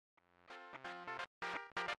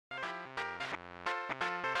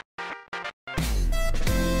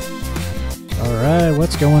right,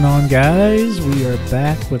 what's going on, guys? We are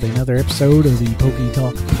back with another episode of the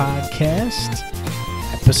PokeTalk podcast,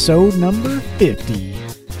 episode number 50.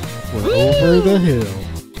 We're over the hill.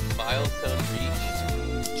 Milestone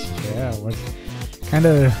reached. Yeah, what kind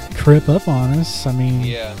of creep up on us? I mean,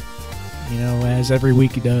 Yeah. you know, as every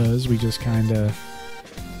week it does, we just kind of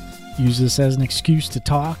use this as an excuse to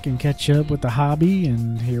talk and catch up with the hobby,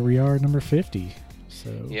 and here we are, number 50. So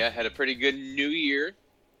Yeah, had a pretty good New Year.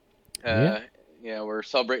 Yeah. We're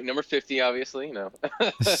celebrating number 50, obviously. You know.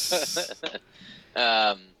 But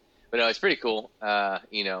no, it's pretty cool.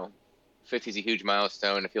 50 is a huge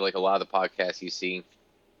milestone. I feel like a lot of the podcasts you see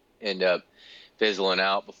end up fizzling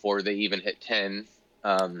out before they even hit 10.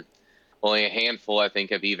 Only a handful, I think,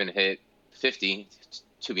 have even hit 50,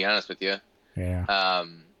 to be honest with you. Yeah.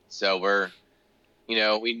 So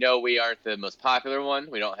we know we aren't the most popular one.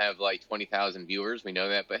 We don't have like 20,000 viewers. We know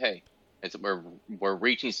that, but hey, we're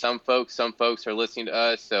reaching some folks. Some folks are listening to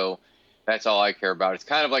us, so that's all I care about. It's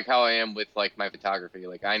kind of like how I am with like my photography.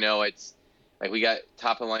 Like I know it's like we got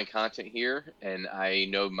top of the line content here, and I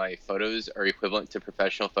know my photos are equivalent to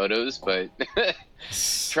professional photos, but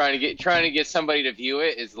trying to get somebody to view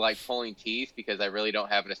it is like pulling teeth because I really don't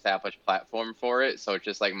have an established platform for it. So it's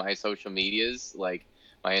just like my social medias, like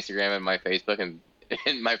my Instagram and my Facebook and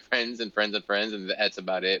my friends, and that's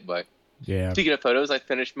about it. But Yeah. speaking of photos, I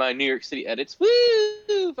finished my New York City edits.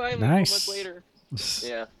 Woo! Finally, Nice. 4 months later.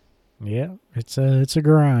 Yeah. Yeah, it's a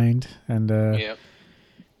grind, and Yeah.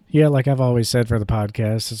 yeah, like I've always said for the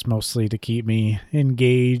podcast, it's mostly to keep me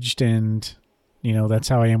engaged, and you know that's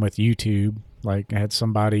how I am with YouTube. Like I had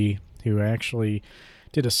somebody who I actually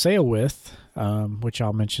did a sale with, which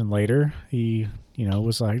I'll mention later. He,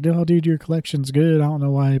 was like, "Oh, dude, your collection's good. I don't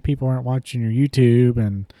know why people aren't watching your YouTube,"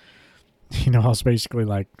 and I was basically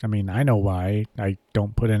like, I mean, I know why. I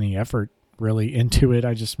don't put any effort really into it.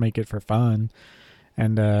 I just make it for fun.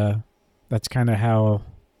 And that's kind of how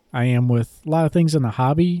I am with a lot of things in the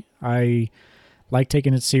hobby. I like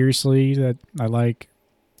taking it seriously. That I like,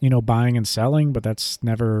 buying and selling, but that's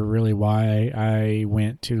never really why I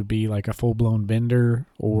went to be like a full-blown vendor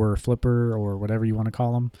or flipper or whatever you want to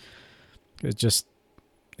call them.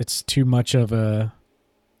 It's too much of a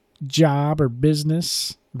job or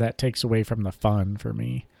business that takes away from the fun for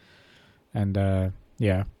me. And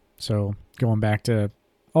yeah, so going back to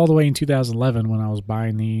all the way in 2011 when I was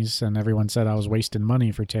buying these and everyone said I was wasting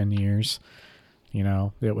money for 10 years,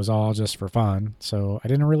 it was all just for fun. So I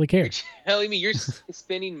didn't really care. You're telling me you're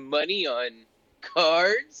spending money on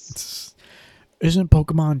cards? Isn't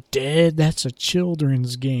Pokemon dead? That's a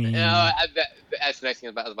children's game. No, that's the next thing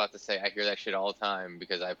I was about to say. I hear that shit all the time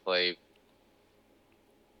because I play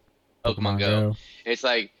Pokemon Go. It's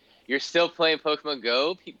like, you're still playing Pokemon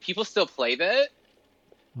Go? People still play that?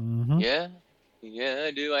 Mm-hmm. Yeah,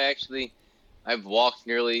 I do. I've walked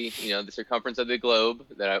nearly, the circumference of the globe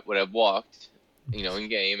that I've walked, in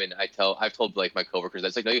game, and I've told like my coworkers,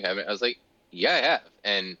 that's like, no, you haven't. I was like, yeah, I have.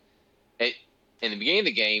 And in the beginning of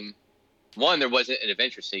the game, one, there wasn't an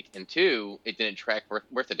adventure seek, and two, it didn't track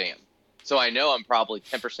worth a damn. So I know I'm probably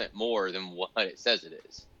 10% more than what it says it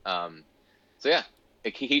is. So yeah.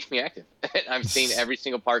 It keeps me active. I've seen every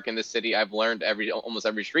single park in the city. I've learned almost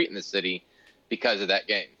every street in the city because of that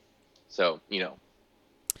game. So,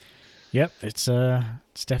 Yep, it's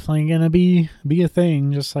definitely gonna be a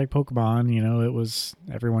thing, just like Pokemon. It was,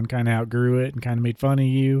 everyone kind of outgrew it and kind of made fun of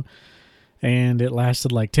you, and it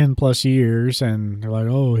lasted like 10 plus years. And they're like,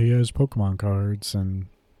 "Oh, he has Pokemon cards," and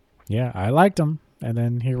yeah, I liked them. And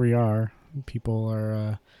then here we are. People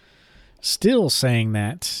are still saying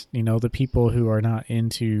that, the people who are not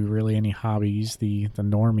into really any hobbies, the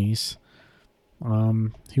normies,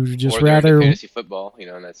 who would just or rather fantasy football,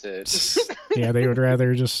 and that's it. Yeah, they would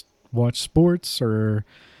rather just watch sports or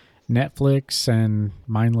Netflix and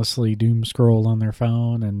mindlessly doom scroll on their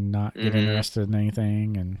phone and not get interested in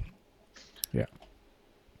anything. And yeah,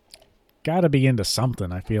 gotta be into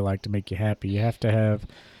something, I feel like, to make you happy. You have to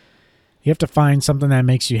find something that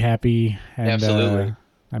makes you happy. And Absolutely.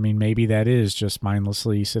 I mean, maybe that is just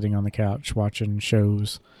mindlessly sitting on the couch watching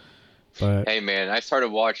shows. But Hey, man, I started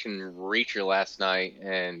watching Reacher last night,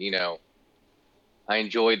 and, I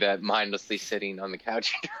enjoyed that mindlessly sitting on the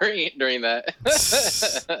couch during that.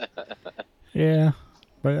 yeah,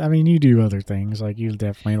 but I mean, you do other things. Like, you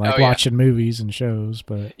definitely like watching movies and shows.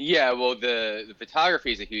 But yeah, well, the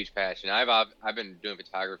photography is a huge passion. I've been doing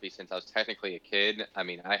photography since I was technically a kid. I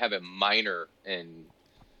mean, I have a minor in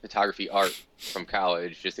photography art from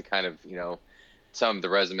college, just to kind of, sum the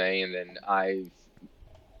resume. And then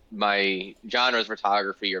my genres of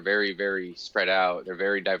photography are very, very spread out. They're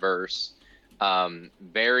very diverse. I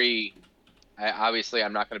obviously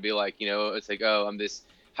I'm not going to be like, it's like, oh, I'm this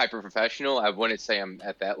hyper professional. I wouldn't say I'm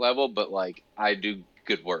at that level, but like I do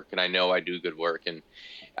good work, and I know I do good work, and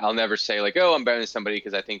I'll never say like, oh, I'm better than somebody,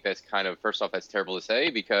 because I think that's kind of, first off, that's terrible to say,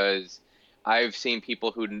 because I've seen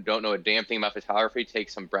people who don't know a damn thing about photography take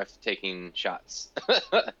some breathtaking shots.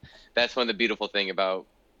 That's one of the beautiful thing about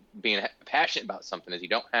being passionate about something, is you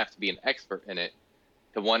don't have to be an expert in it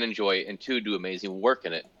to, one, enjoy it, and two, do amazing work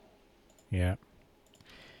in it. Yeah.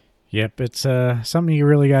 Yep. It's something you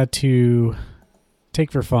really got to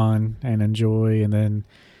take for fun and enjoy, and then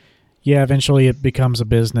yeah, eventually it becomes a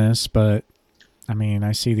business. But I mean,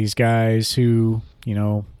 I see these guys who,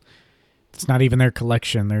 it's not even their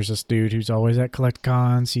collection. There's this dude who's always at collect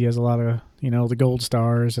cons. He has a lot of, the gold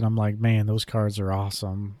stars, and I'm like, man, those cards are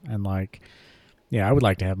awesome. And like, yeah, I would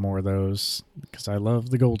like to have more of those because I love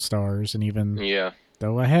the gold stars. And even Yeah.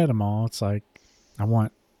 though I had them all, it's like I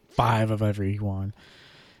want 5 of every one.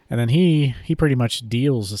 And then he pretty much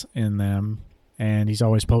deals in them, and he's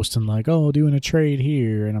always posting like, oh, doing a trade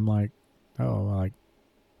here, and I'm like, oh, like,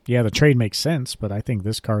 yeah, the trade makes sense, but I think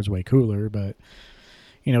this card's way cooler. But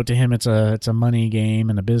to him, it's a money game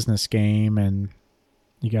and a business game, and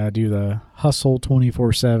you gotta do the hustle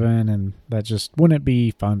 24/7, and that just wouldn't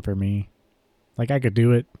be fun for me. Like I could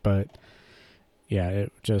do it, but yeah,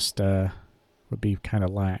 it just would be kind of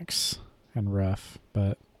lax and rough.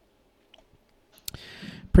 But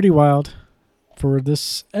pretty wild. For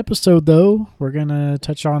this episode, though, we're gonna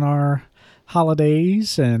touch on our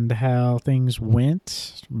holidays and how things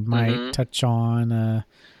went. Might touch on a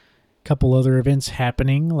couple other events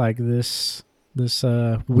happening, like this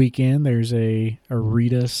weekend. There's a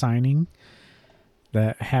Rita signing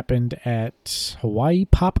that happened at Hawaii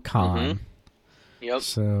PopCon. Yep.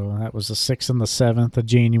 So that was the 6th and the 7th of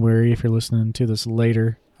January. If you're listening to this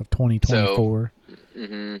later of 2024.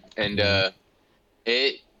 And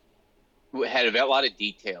it had a lot of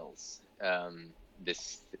details.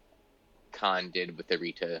 This con did with the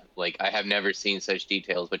Rita. Like, I have never seen such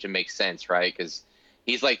details, which it makes sense, right? Because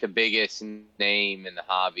he's like the biggest name in the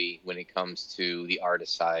hobby when it comes to the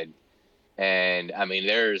artist side. And I mean,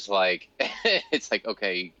 there's like, it's like,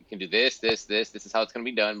 okay, you can do this, this is how it's going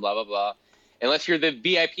to be done, blah, blah, blah. Unless you're the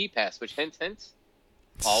VIP pass, which, hint, hint,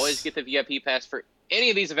 always get the VIP pass for any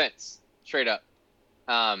of these events, straight up.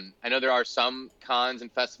 I know there are some cons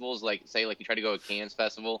and festivals, like say, like you try to go to Cannes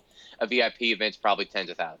Festival, a VIP event's probably tens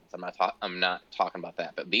of thousands. I'm not talking about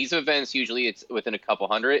that, but these events usually it's within a couple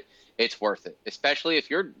hundred. It's worth it, especially if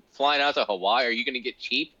you're flying out to Hawaii. Are you going to get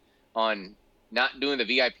cheap on not doing the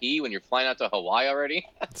VIP when you're flying out to Hawaii already?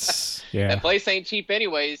 Yeah, that place ain't cheap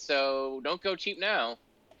anyway, so don't go cheap now.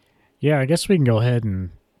 Yeah, I guess we can go ahead and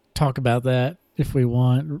talk about that if we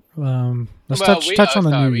want. Let's touch on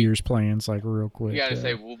the New Year's plans, like, real quick. You gotta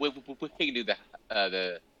say we can do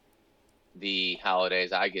the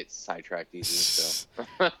holidays. I get sidetracked easy. So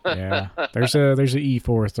yeah, there's a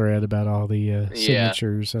E4 thread about all the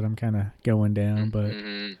signatures that I'm kind of going down, but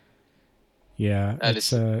yeah,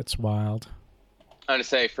 it's wild. I'm gonna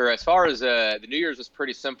say, for as far as the New Year's was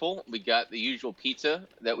pretty simple. We got the usual pizza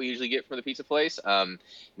that we usually get from the pizza place.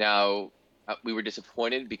 Now we were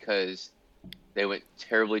disappointed because they went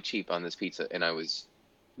terribly cheap on this pizza, and I was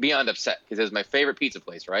beyond upset because it was my favorite pizza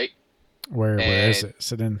place, right? Where is it?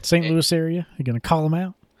 Is it in St. Louis area? You gonna call them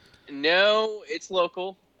out? No, it's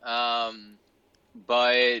local. But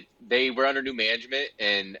they were under new management,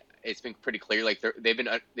 and it's been pretty clear. Like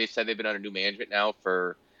they've said they've been under new management now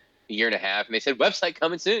for a year and a half, and they said website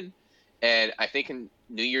coming soon. And I think in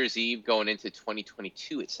New Year's Eve going into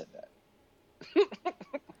 2022, it said that.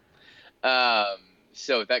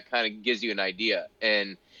 So that kind of gives you an idea.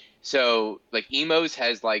 And so, like, Emo's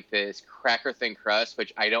has like this cracker thin crust,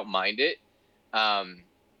 which I don't mind it. I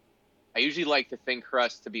usually like the thin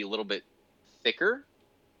crust to be a little bit thicker.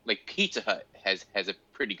 Like Pizza Hut has a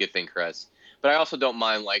pretty good thin crust, but I also don't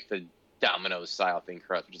mind like the Domino's style thin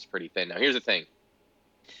crust, which is pretty thin. Now here's the thing: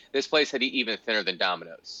 this place had even thinner than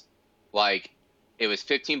Domino's. Like, it was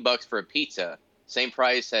 $15 for a pizza, same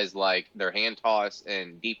price as like their hand toss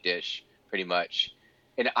and deep dish, pretty much.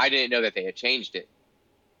 And I didn't know that they had changed it.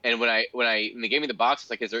 And when they gave me the box,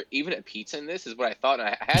 it's like, is there even a pizza in this? Is what I thought, and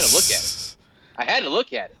I had to look at it. I had to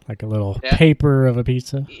look at it. Like a little paper of a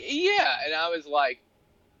pizza? Yeah, and I was like,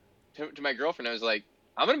 to my girlfriend, I was like,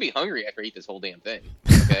 I'm going to be hungry after I eat this whole damn thing,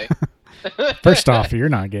 okay? First off, you're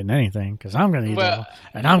not getting anything, because I'm going to eat it all,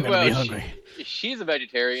 and I'm going to be hungry. She's a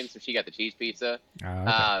vegetarian, so she got the cheese pizza.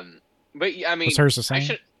 Okay. But, I mean... Was hers the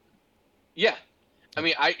same? Yeah. I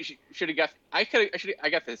mean, I should have got... I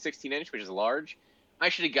got the 16-inch, which is large. I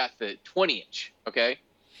should have got the 20-inch, okay?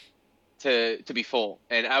 To be full.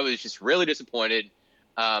 And I was just really disappointed.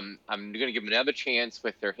 I'm gonna give them another chance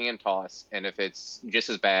with their hand toss, and if it's just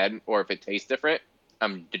as bad or if it tastes different,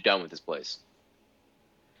 I'm done with this place.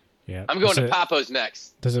 Yeah. I'm going to Papo's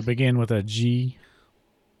next. Does it begin with a G?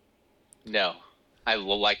 No, I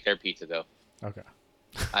like their pizza though. Okay.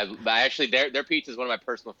 I actually their pizza is one of my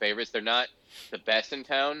personal favorites. They're not the best in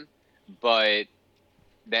town, but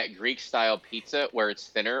that Greek style pizza where it's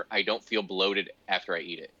thinner, I don't feel bloated after I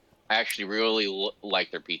eat it. I actually really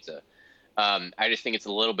like their pizza. I just think it's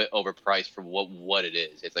a little bit overpriced for what it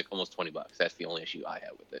is. It's like almost $20. That's the only issue I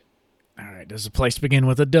have with it. All right. Does the place begin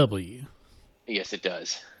with a W? Yes, it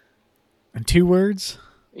does. And 2 words?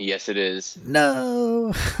 Yes, it is.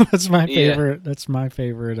 No. That's my favorite. Yeah. That's my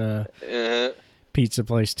favorite pizza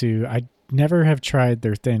place too. I never have tried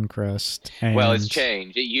their thin crust. And well, it's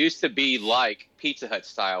changed. It used to be like Pizza Hut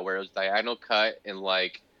style, where it was diagonal cut and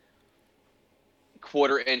like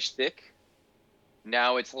 1/4 inch thick.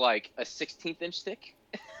 Now it's like a 1/16 inch thick.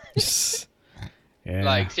 Yeah.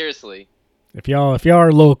 Like seriously. If y'all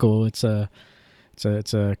are local, it's a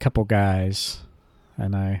couple guys,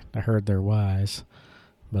 and I heard they're wise,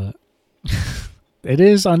 but it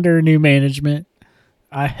is under new management.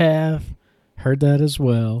 I have heard that as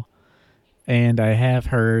well, and I have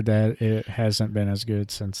heard that it hasn't been as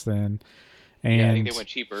good since then. And yeah, I think they went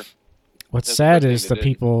cheaper. What's sad is the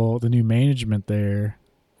new management there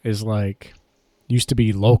is like used to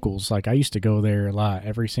be locals. Like I used to go there a lot.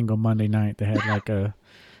 Every single Monday night they had like a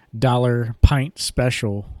 $1 pint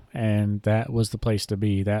special, and that was the place to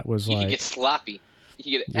be. That was you like could get sloppy.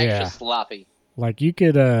 You could get extra sloppy. Like you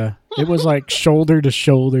could it was like shoulder to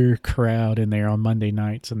shoulder crowd in there on Monday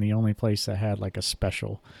nights, and the only place that had like a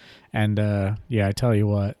special. And yeah, I tell you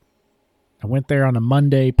what, I went there on a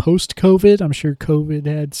Monday post COVID. I'm sure COVID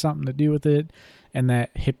had something to do with it. And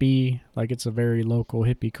that hippie, like it's a very local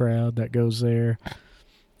hippie crowd that goes there.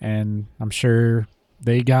 And I'm sure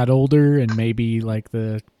they got older, and maybe like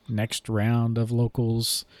the next round of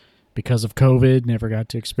locals, because of COVID, never got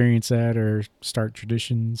to experience that or start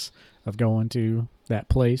traditions of going to that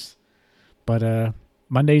place. But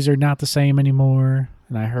Mondays are not the same anymore,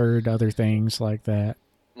 and I heard other things like that.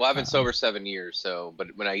 Well, I've been sober 7 years, so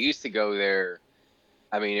but when I used to go there,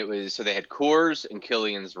 I mean, it was so they had Coors and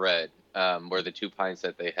Killian's Red were the 2 pints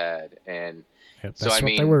that they had, and yep, so I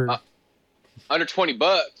mean, under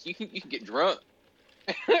 $20, you can get drunk,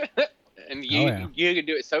 and you can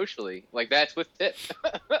do it socially. Like that's with tip.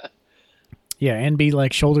 Yeah, and be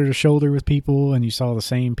like shoulder to shoulder with people, and you saw the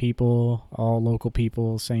same people, all local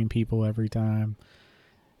people, same people every time.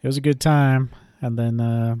 It was a good time. And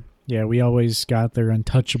then, yeah, we always got their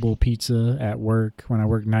untouchable pizza at work when I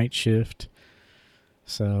worked night shift.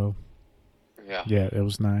 So, yeah, it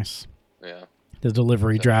was nice. Yeah. The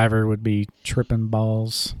delivery driver would be tripping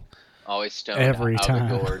balls. Always stoned every out time.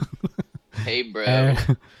 The gourd. Hey, bro.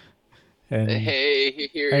 And hey,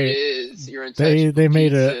 here it is. You're untouchable. They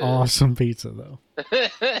made an awesome pizza though.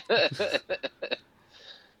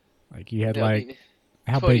 Like you had like,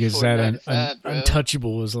 how big is that?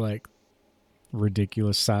 Untouchable was like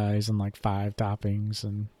ridiculous size and like 5 toppings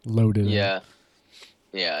and loaded. Yeah,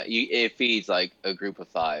 yeah. It feeds like a group of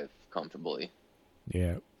 5 comfortably.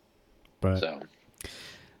 Yeah, but so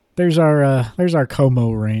there's our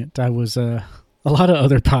Como rant. I was a lot of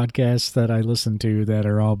other podcasts that I listen to that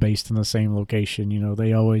are all based in the same location, you know,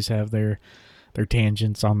 they always have their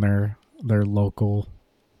tangents on their local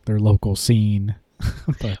scene.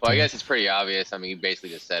 But, well, I guess it's pretty obvious. I mean, you basically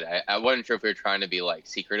just said I wasn't sure if we were trying to be like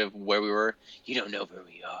secretive where we were. You don't know where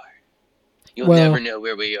we are. You'll never know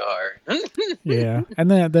where we are. Yeah, and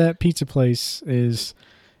that pizza place is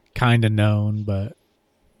kind of known, but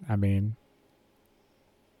I mean,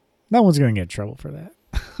 no one's gonna get in trouble for that.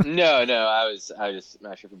 No, I was just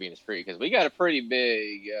not sure for being as free because we got a pretty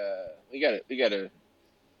big, we got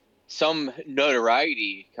some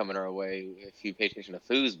notoriety coming our way if you pay attention to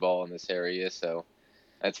foosball in this area, so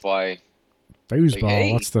that's why. Foosball? Like,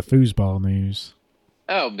 hey, what's the foosball news?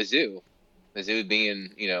 Oh, Mizzou being,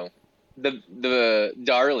 you know, the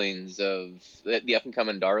darlings of the up and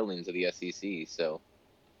coming darlings of the SEC. So.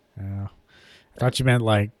 Yeah, I thought you meant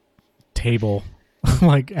like table,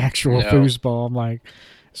 like actual foosball. I'm like.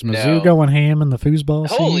 Is Mizzou going ham in the foosball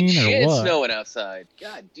scene? Holy shit, or what? It's snowing outside.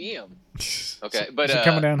 God damn. Okay, but is it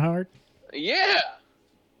coming down hard? Yeah.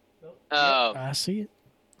 I see it.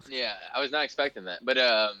 Yeah, I was not expecting that. But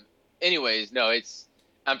anyways, no,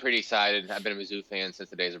 I'm pretty excited. I've been a Mizzou fan since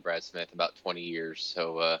the days of Brad Smith, about 20 years.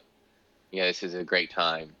 So yeah, this is a great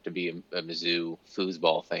time to be a Mizzou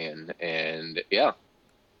foosball fan, and yeah,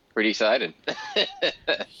 pretty excited.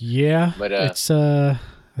 Yeah, but it's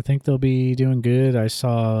I think they'll be doing good. I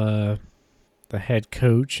saw the head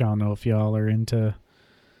coach. I don't know if y'all are into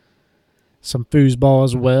some foosball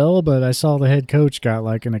as well, but I saw the head coach got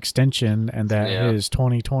like an extension and that Yeah. his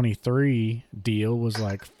 2023 deal was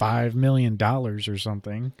like $5 million or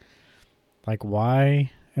something. Like,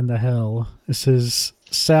 why in the hell is his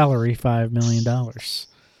salary $5 million? That's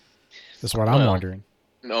what I'm Well, wondering.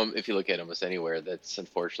 no, if you look at almost anywhere, that's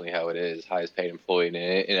unfortunately how it is. Highest paid employee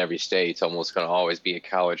in every state, it's almost going to always be a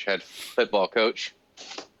college head football coach.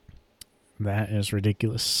 That is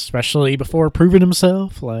ridiculous, especially before proving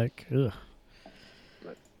himself. Like, ugh.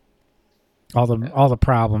 But, All the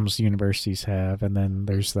problems universities have, and then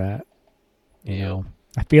there's that. You yep. know,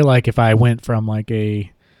 I feel like if I went from like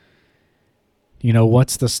a,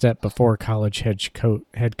 what's the step before college head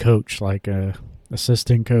coach, like a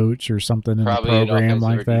assistant coach or something in the Probably an program offensive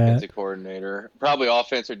like or that. defensive coordinator. Probably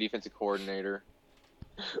offense or defensive coordinator.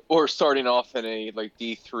 Or starting off in a like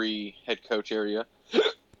D3 head coach area.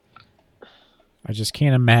 I just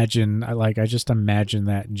can't imagine. I just imagine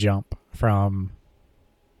that jump from,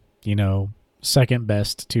 second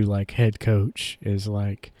best to like head coach is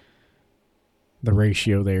like the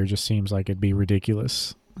ratio there just seems like it'd be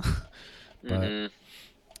ridiculous. But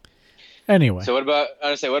anyway, So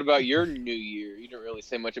what about your New Year? You didn't really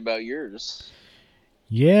say much about yours.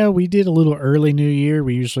 yeah, we did a little early New Year.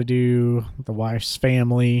 We usually do the wife's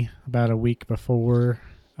family about a week before.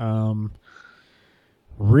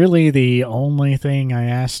 Really, the only thing I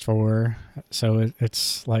asked for, so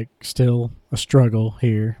it's like still a struggle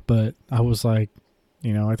here. But I was like,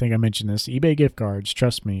 I think I mentioned this: eBay gift cards.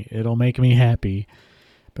 Trust me, it'll make me happy.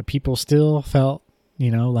 But people still felt,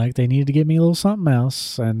 like they needed to get me a little something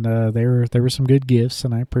else, and there were some good gifts,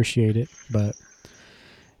 and I appreciate it. But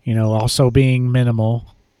also being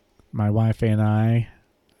minimal, my wife and I,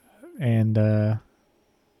 and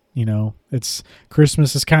it's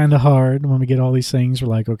Christmas is kind of hard when we get all these things. We're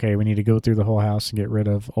like, okay, we need to go through the whole house and get rid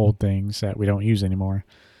of old things that we don't use anymore.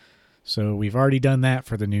 So we've already done that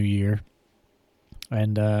for the new year,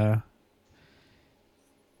 and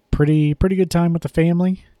pretty good time with the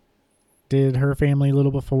family. Did her family a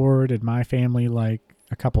little before, did my family like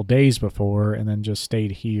a couple days before, and then just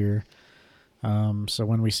stayed here. So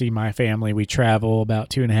when we see my family, we travel about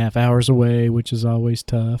 2.5 hours away, which is always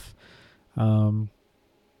tough.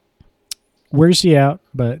 Wears she out,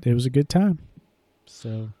 but it was a good time.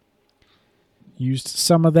 So used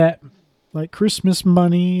some of that like Christmas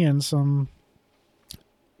money and some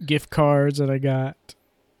gift cards that I got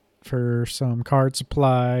for some card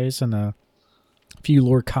supplies and a few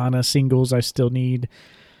Lorcana singles I still need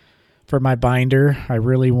for my binder. I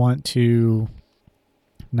really want to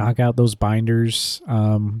knock out those binders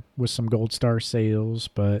with some Gold Star sales,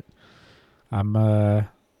 but I'm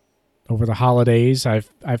over the holidays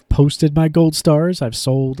I've posted my Gold Stars. I've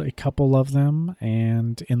sold a couple of them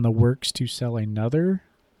and in the works to sell another,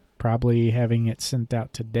 probably having it sent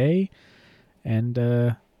out today. And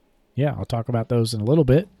yeah, I'll talk about those in a little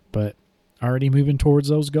bit, but already moving towards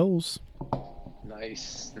those goals.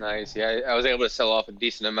 Nice, nice. Yeah, I was able to sell off a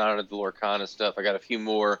decent amount of the Lorcana stuff. I got a few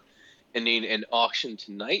more ending in auction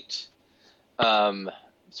tonight.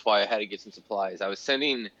 That's why I had to get some supplies. I was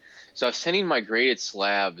sending my graded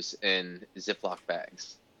slabs in Ziploc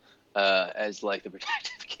bags, as like the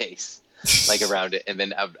protective case, like around it, and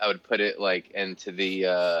then I would put it like into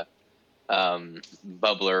the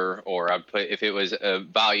bubbler, or I'd put, if it was a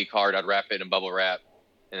value card, I'd wrap it in bubble wrap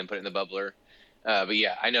and then put it in the bubbler. But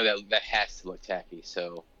yeah, I know that has to look tacky.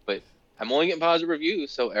 So, but I'm only getting positive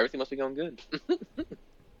reviews, so everything must be going good.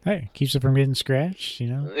 Hey, keeps it from getting scratched,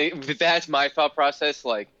 That's my thought process.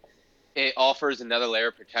 Like, it offers another layer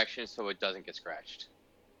of protection so it doesn't get scratched.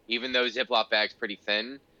 Even though Ziploc bag's pretty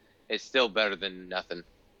thin, it's still better than nothing.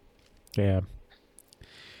 Yeah.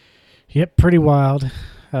 Yep, pretty wild.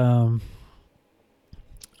 Other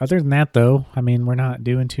than that, though, I mean, we're not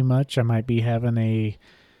doing too much. I might be having a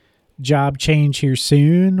job change here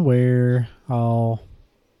soon where I'll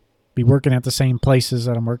be working at the same places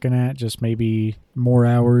that I'm working at, just maybe more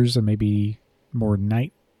hours and maybe more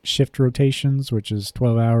night shift rotations, which is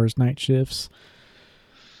 12 hours night shifts.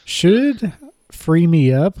 Should free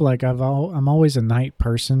me up. Like I'm always a night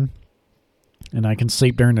person, and I can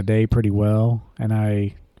sleep during the day pretty well. And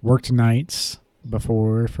I worked nights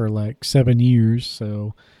before for like 7 years,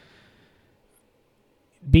 so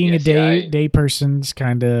being a day person's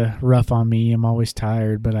kind of rough on me. I'm always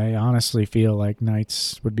tired, but I honestly feel like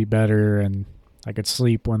nights would be better, and I could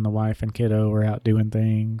sleep when the wife and kiddo are out doing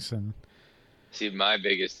things. And see, my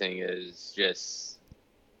biggest thing is just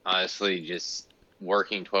honestly just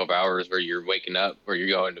working 12 hours where you're waking up or you're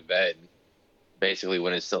going to bed basically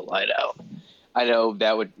when it's still light out. I know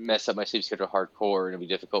that would mess up my sleep schedule hardcore and it'd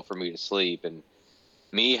be difficult for me to sleep. And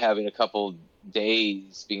Me having a couple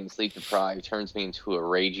days being sleep deprived turns me into a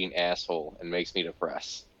raging asshole and makes me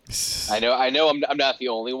depressed. I know, I'm not the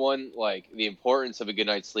only one. Like, the importance of a good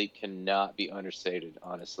night's sleep cannot be understated,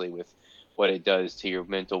 honestly, with what it does to your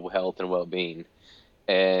mental health and well-being.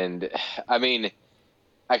 And I mean,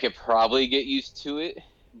 I could probably get used to it,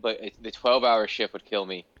 but the 12-hour shift would kill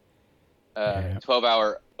me. Yeah.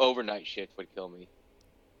 12-hour overnight shift would kill me.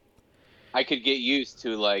 I could get used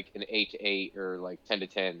to like an 8 to 8 or like 10 to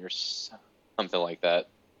 10 or something like that.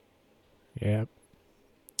 Yeah.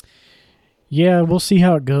 Yeah, we'll see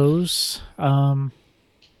how it goes. I'm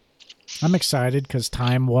excited because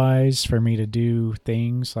time wise, for me to do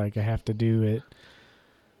things, like I have to do it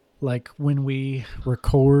like when we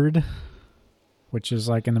record, which is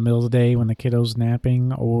like in the middle of the day when the kiddo's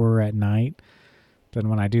napping, or at night. Then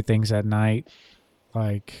when I do things at night,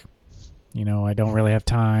 like, I don't really have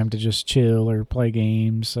time to just chill or play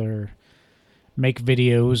games or make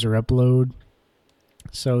videos or upload.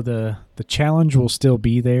 So the challenge will still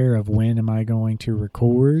be there of when am I going to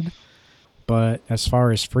record. But as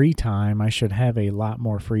far as free time, I should have a lot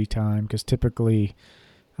more free time because typically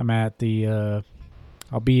I'll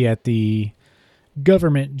be at the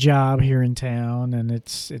government job here in town, and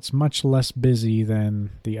it's much less busy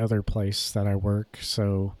than the other place that I work.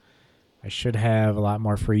 So I should have a lot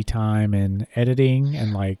more free time in editing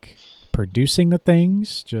and like producing the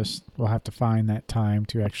things. Just we'll have to find that time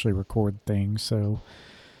to actually record things. So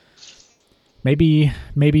maybe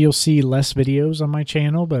you'll see less videos on my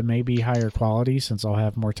channel, but maybe higher quality since I'll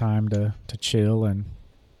have more time to chill and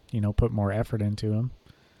put more effort into them.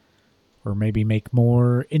 Or maybe make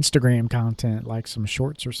more Instagram content like some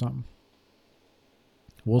shorts or something.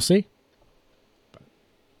 We'll see.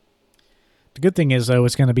 The good thing is though,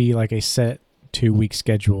 it's going to be like a set 2-week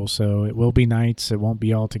schedule, so it will be nights. It won't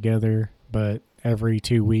be all together, but every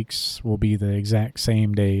 2 weeks will be the exact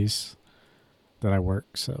same days that I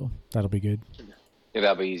work, so that'll be good. Yeah,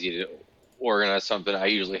 that'll be easy to organize something. I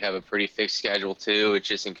usually have a pretty fixed schedule too. It's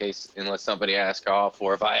just in case, unless somebody asks off,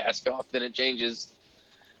 or if I ask off, then it changes.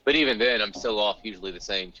 But even then, I'm still off usually the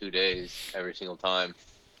same 2 days every single time.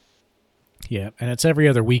 Yeah, and it's every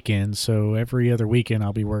other weekend, so every other weekend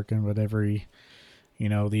I'll be working, but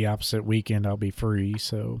the opposite weekend I'll be free,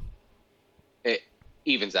 so It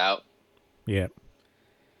evens out. yeah.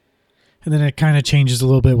 And then it kind of changes a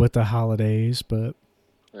little bit with the holidays, but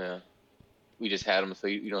Yeah, we just had them, so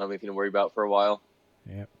you don't have anything to worry about for a while.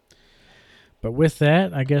 yeah. But with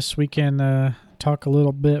that, I guess we can talk a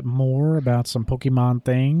little bit more about some Pokemon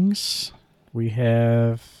things. We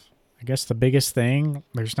have, I guess, the biggest thing.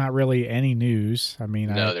 There's not really any news. I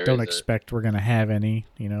mean, No, I there don't isn't. expect we're going to have any.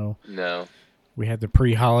 No, We had the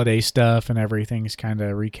pre-holiday stuff and everything's kind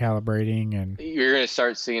of recalibrating. And you're gonna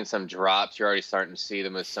start seeing some drops. You're already starting to see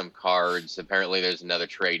them with some cards. Apparently, there's another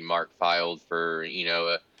trademark filed for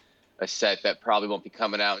a set that probably won't be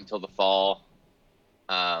coming out until the fall.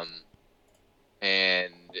 Um,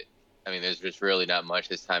 and I mean, there's just really not much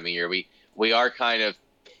this time of year. We are kind of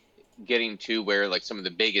getting to where like some of the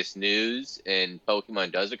biggest news in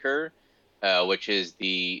Pokemon does occur, which is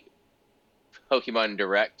the Pokemon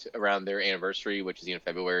Direct around their anniversary, which is in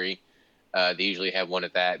February. They usually have one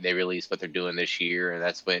at that. They release what they're doing this year, and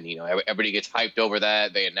that's when everybody gets hyped over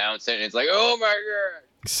that. They announce it, and it's like, oh my god!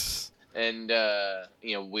 And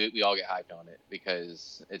we all get hyped on it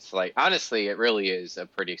because it's like, honestly, it really is a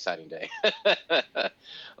pretty exciting day.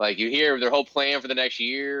 Like, you hear their whole plan for the next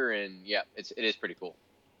year, and yeah, it is pretty cool.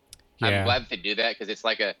 I'm yeah, glad that they do that because it's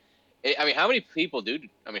like I mean, how many people do?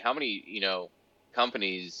 I mean, how many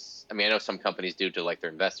companies? I mean, I know some companies do to like their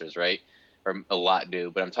investors, right? Or a lot do,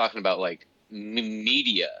 but I'm talking about like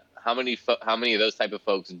media. How many of those type of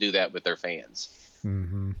folks do that with their fans?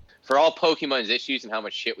 mm-hmm. For all Pokemon's issues and how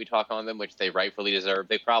much shit we talk on them, which they rightfully deserve,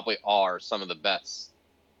 they probably are some of the best.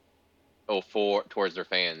 Towards their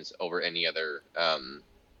fans over any other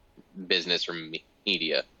business or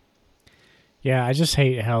media. Yeah, I just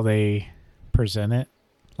hate how they present it.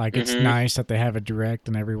 Like, it's Mm-hmm. nice that they have a direct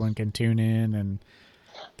and everyone can tune in, and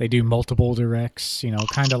they do multiple directs.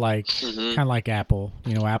 Kind of like Mm-hmm. Apple.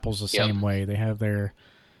 Apple's the Yep. same way. They have their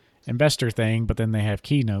investor thing, but then they have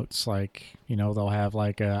keynotes. Like, they'll have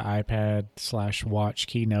like a iPad/watch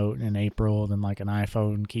keynote in April, then like an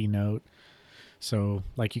iPhone keynote. So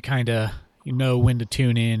like you kind of when to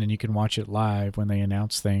tune in, and you can watch it live when they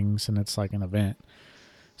announce things, and it's like an event.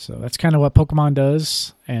 So that's kind of what Pokemon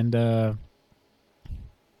does, and they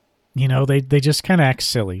just kind of act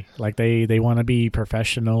silly. Like they want to be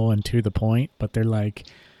professional and to the point, but they're like,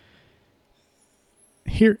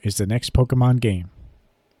 here is the next Pokemon game.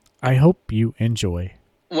 I hope you enjoy.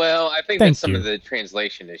 Well, I think that's Thank some of you. the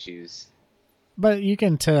translation issues. But you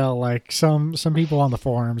can tell, like some people on the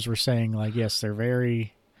forums were saying, like, yes, they're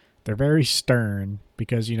very stern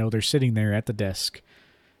because they're sitting there at the desk,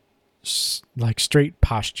 like straight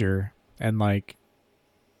posture and like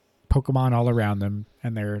Pokemon all around them,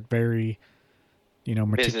 and they're very Business like.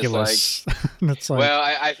 meticulous. And it's like, Well,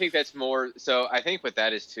 I think that's more. So I think what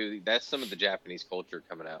that is too. That's some of the Japanese culture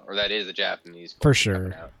coming out, or that is the Japanese for culture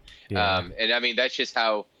coming sure, out. yeah, And I mean that's just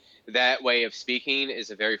how that way of speaking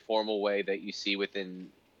is a very formal way that you see within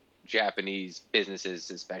Japanese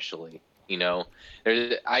businesses, especially.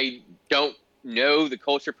 I don't know the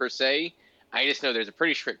culture per se. I just know there's a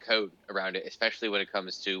pretty strict code around it, especially when it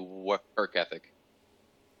comes to work ethic.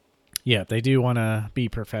 yeah. They do want to be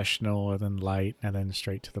professional and then light and then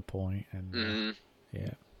straight to the point, and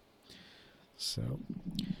yeah. So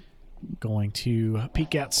going to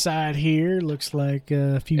peek outside here. Looks like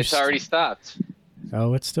a few. It's already stopped.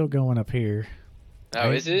 Oh, it's still going up here.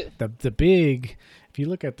 Oh, is it? The big. If you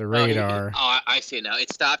look at the radar. Oh, I see it now.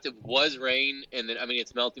 It stopped. It was rain, and then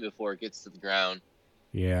it's melting before it gets to the ground.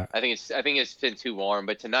 Yeah. I think it's been too warm,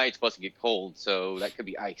 but tonight it's supposed to get cold, so that could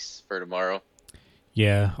be ice for tomorrow.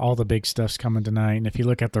 Yeah, all the big stuff's coming tonight, and if you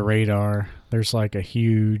look at the radar, there's like a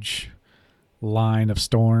huge line of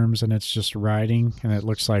storms, and it's just riding, and it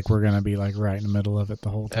looks like we're gonna be like right in the middle of it the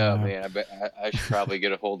whole time. Oh man, I should probably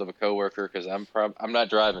get a hold of a coworker because I'm not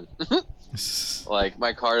driving. Like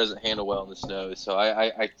my car doesn't handle well in the snow, so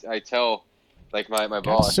I tell like my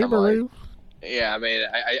boss, Subaru. I'm like, yeah, I mean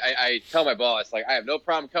I tell my boss like I have no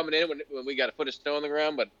problem coming in when we got a foot of snow on the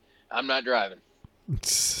ground, but I'm not driving.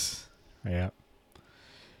 Yeah.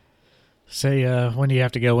 Say, when do you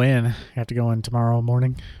have to go in? You have to go in tomorrow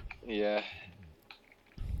morning? Yeah.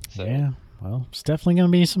 So. Yeah. Well, it's definitely going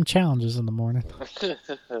to be some challenges in the morning.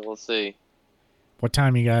 We'll see. What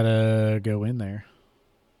time you got to go in there?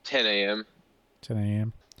 10 a.m. 10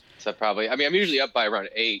 a.m. So probably, I'm usually up by around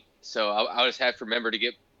 8. So I'll just have to remember to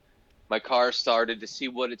get my car started to see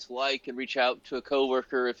what it's like and reach out to a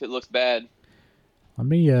coworker if it looks bad.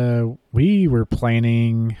 We were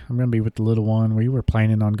planning, I'm going to be with the little one. We were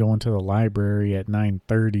planning on going to the library at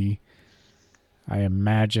 9:30. I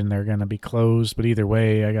imagine they're going to be closed, but either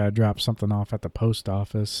way, I got to drop something off at the post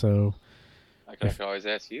office. So I can always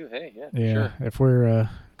ask you, hey, yeah, sure. If we're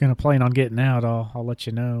going to plan on getting out, I'll let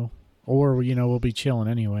you know. Or, we'll be chilling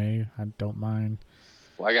anyway. I don't mind.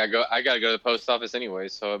 Well, I gotta go to the post office anyway,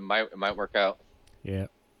 so it might work out. Yeah.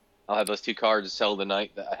 I'll have those 2 cars to sell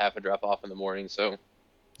tonight that I have to drop off in the morning, so.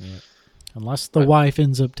 Yeah. Unless the wife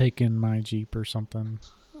ends up taking my Jeep or something.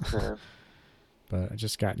 Yeah. But I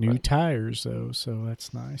just got new tires, though, so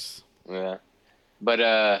that's nice. Yeah.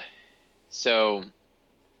 But, so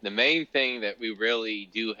the main thing that we really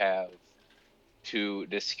do have to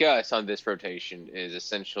discuss on this rotation is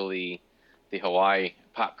essentially the Hawaii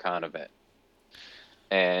PopCon event.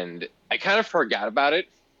 And I kind of forgot about it.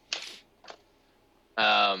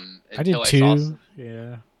 I did too.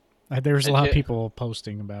 Yeah. There's a lot of people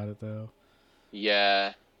posting about it though.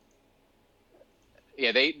 Yeah.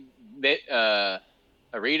 Yeah, they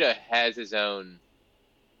Arita has his own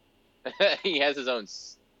he has his own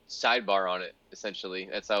sidebar on it essentially.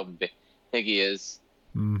 That's how big he is.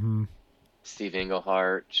 Mhm. Steve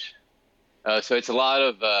Englehart. So it's a lot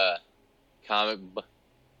of comic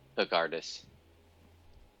book artists.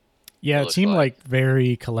 Yeah, it seemed like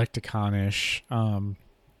very Collecticon-ish.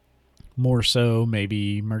 More so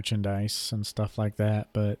maybe merchandise and stuff like that.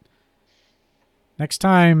 But next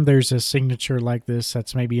time there's a signature like this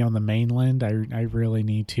that's maybe on the mainland, I really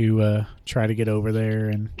need to try to get over there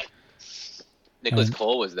and Nicholas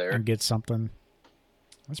Cole was there and get something.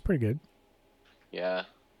 That's pretty good. Yeah.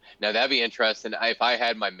 Now that'd be interesting. If I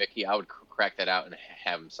had my Mickey, I would crack that out and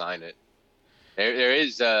have him sign it. There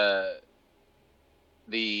is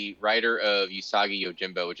the writer of Usagi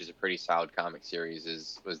Yojimbo, which is a pretty solid comic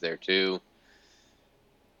series, was there too.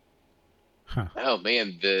 Huh. Oh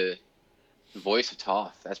man, the voice of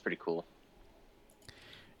Toph. That's pretty cool.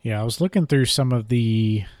 Yeah, I was looking through some of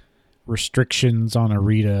the restrictions on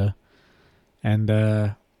Arita, and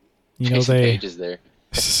Jason Page is there.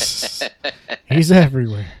 He's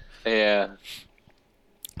everywhere. Yeah.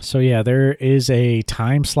 So yeah, there is a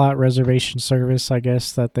time slot reservation service, I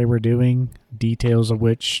guess, that they were doing, details of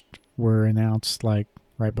which were announced like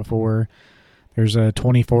right before. There's a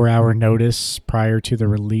 24-hour notice prior to the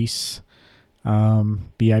release.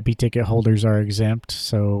 VIP ticket holders are exempt.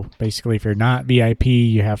 So basically, if you're not VIP,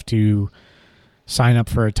 you have to sign up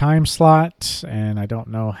for a time slot. And I don't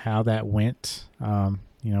know how that went.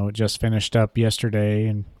 It just finished up yesterday,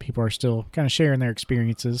 and people are still kind of sharing their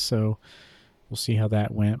experiences. So we'll see how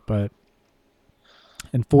that went. But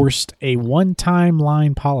enforced a one-time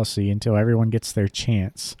line policy until everyone gets their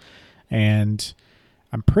chance. And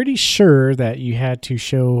I'm pretty sure that you had to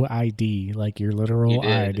show ID, like your You literal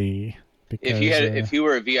did. ID, because If you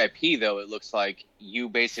were a VIP though, it looks like you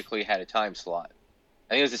basically had a time slot.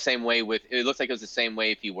 I think it was the same way with. It looks like it was the same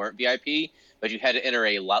way if you weren't VIP, but you had to enter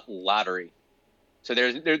a lottery. So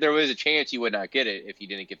there was a chance you would not get it if you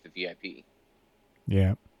didn't get the VIP.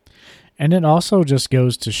 yeah. And it also just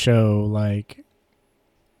goes to show like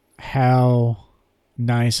how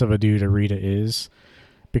nice of a dude Arita is,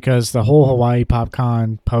 because the whole Hawaii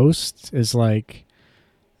PopCon post is like,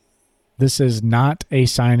 this is not a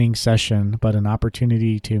signing session, but an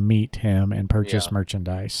opportunity to meet him and purchase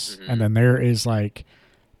merchandise. Mm-hmm. And then there is like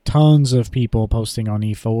tons of people posting on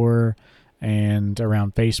E4 and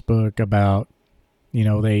around Facebook about, you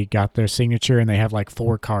know, they got their signature and they have like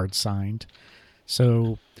 4 cards signed.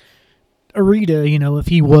 So Arita, you know, if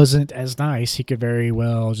he wasn't as nice, he could very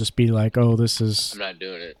well just be like, oh, this is... I'm not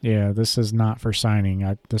doing it. Yeah, this is not for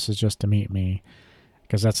signing. This is just to meet me.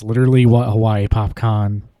 Because that's literally what Hawaii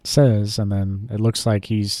PopCon says. And then it looks like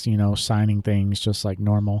he's, you know, signing things just like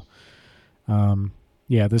normal.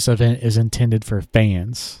 Yeah, this event is intended for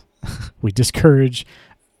fans. We discourage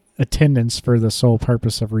attendance for the sole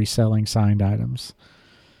purpose of reselling signed items.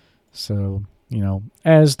 So, you know,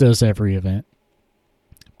 as does every event.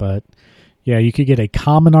 But yeah, you could get a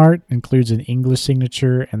common art, includes an English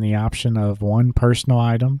signature and the option of 1 personal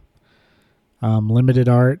item. Limited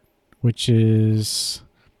art, which is...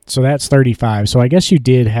 So that's $35. So I guess you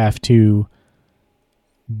did have to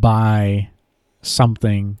buy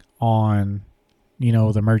something on, you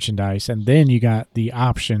know, the merchandise, and then you got the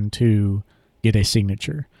option to get a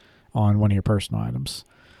signature on one of your personal items.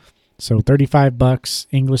 So $35,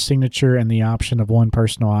 English signature, and the option of 1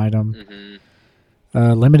 personal item. Mm-hmm.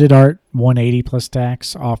 Limited art, $180 plus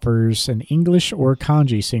tax, offers an English or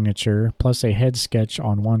kanji signature plus a head sketch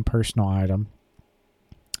on 1 personal item.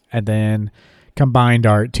 And then combined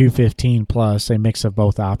art, $215 plus, a mix of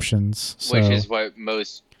both options. So, which is what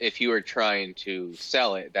most, if you were trying to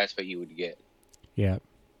sell it, that's what you would get. Yeah.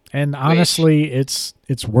 And honestly, it's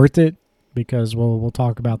worth it, because we'll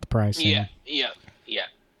talk about the pricing. Yeah.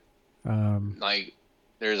 Like,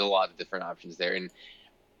 there's a lot of different options there, and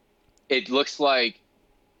it looks like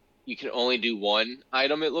you can only do 1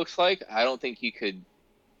 item. It looks like I don't think you could.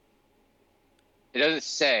 It doesn't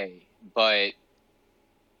say, but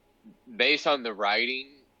based on the writing,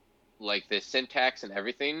 like the syntax and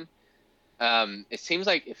everything, it seems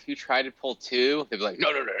like if you try to pull 2, they'd be like,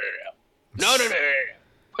 no,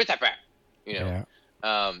 put that back, you know.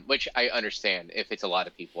 Yeah. Which I understand. If it's a lot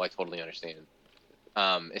of people, I totally understand.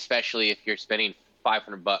 Especially if you're spending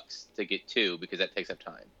 $500 to get 2, because that takes up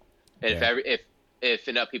time. And if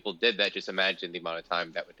enough people did that, just imagine the amount of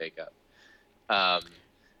time that would take up.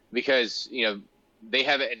 Because, you know, they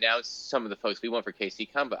haven't announced some of the folks we want for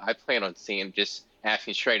KCCon, but I plan on seeing, just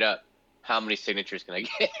asking straight up, how many signatures can I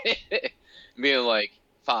get? Being like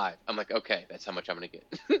 5. I'm like, okay, that's how much I'm gonna get.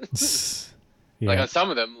 Yeah. Like on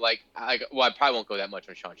some of them, like I probably won't go that much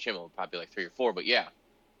on Sean Schimmel. Probably like 3 or 4, but yeah,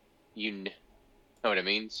 you know what I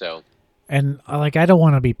mean. So, and like, I don't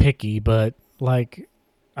want to be picky, but like,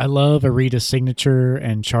 I love Arita's signature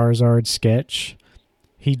and Charizard sketch.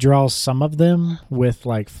 He draws some of them with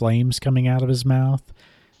like flames coming out of his mouth,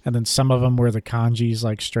 and then some of them where the kanji's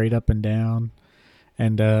like straight up and down.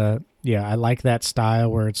 And yeah, I like that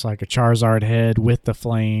style where it's like a Charizard head with the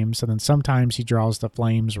flames, and then sometimes he draws the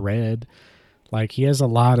flames red. Like, he has a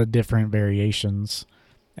lot of different variations,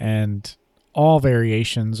 and all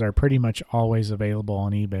variations are pretty much always available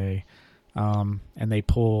on eBay, and they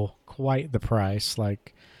pull quite the price.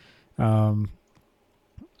 Like, some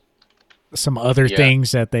other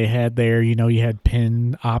things that they had there, you know, you had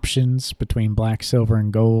pin options between black, silver,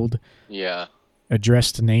 and gold. Yeah.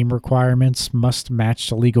 Addressed name requirements must match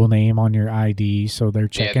the legal name on your ID, so they're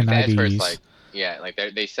checking IDs. First, like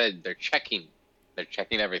they said they're checking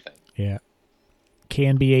everything. Yeah.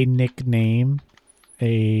 Can be a nickname,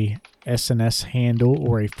 a SNS handle,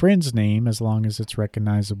 or a friend's name, as long as it's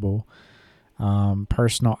recognizable.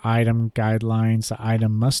 Personal item guidelines. The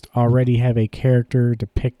item must already have a character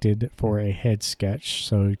depicted for a head sketch,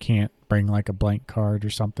 so you can't bring like a blank card or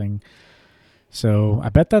something. So I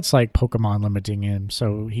bet that's like Pokemon limiting him,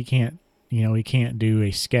 so he can't do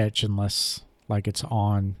a sketch unless like it's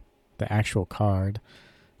on the actual card.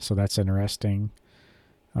 So that's interesting.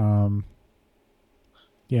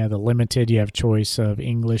 Yeah, the limited, you have choice of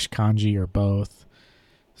English, kanji, or both.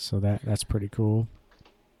 So that's pretty cool.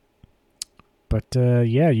 But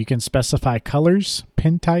yeah, you can specify colors,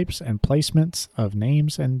 pin types, and placements of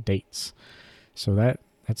names and dates. So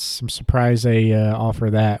I'm surprised they offer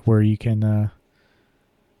that where you can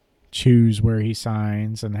choose where he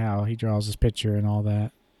signs and how he draws his picture and all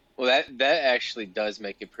that. Well, that actually does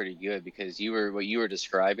make it pretty good because what you were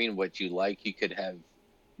describing, what you like, you could have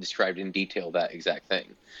described in detail that exact thing.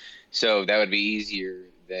 So that would be easier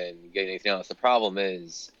than getting anything else. The problem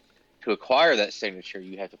is to acquire that signature,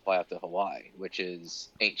 you have to fly out to Hawaii, which is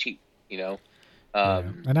ain't cheap, you know. Yeah,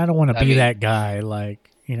 and I don't want to I be mean, that guy. Like,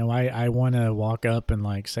 I want to walk up and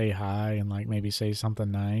like say hi and like maybe say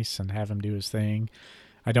something nice and have him do his thing.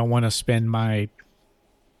 I don't want to spend my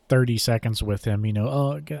 30 seconds with him.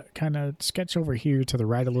 Oh, kind of sketch over here to the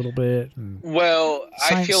right a little bit and well,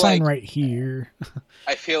 sign right here.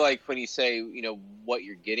 I feel like when you say what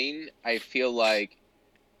you're getting, I feel like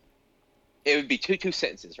it would be two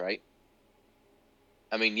sentences, right?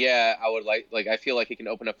 I mean, yeah, I would like I feel like it can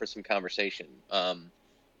open up for some conversation.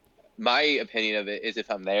 My opinion of it is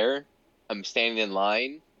if I'm there, I'm standing in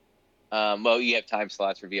line. Well, you have time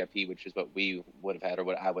slots for VIP, which is what we would have had or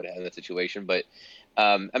what I would have had in that situation. But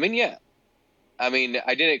I mean, yeah, I mean,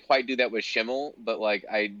 I didn't quite do that with Schimmel, but like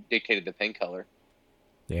I dictated the pen color.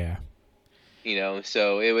 Yeah.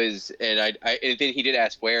 So it was, and then he did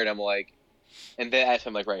ask where, and I'm like, and then I asked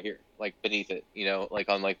him like right here, like beneath it, like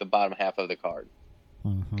on like the bottom half of the card.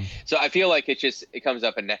 Mm-hmm. So I feel like it comes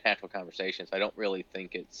up in natural conversation. So I don't really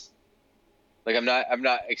think it's like I'm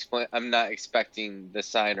not expecting the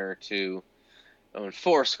signer to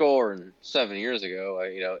four score and 7 years ago,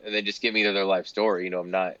 and then just give me their life story.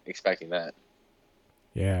 I'm not expecting that.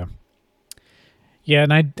 Yeah. Yeah,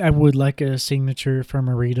 and I would like a signature from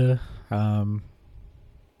Arita. Um,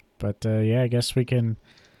 but yeah, I guess we can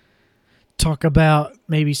talk about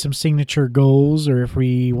maybe some signature goals or if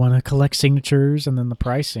we want to collect signatures and then the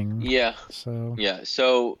pricing. Yeah, So, yeah.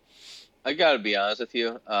 So I gotta be honest with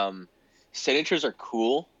you. Signatures are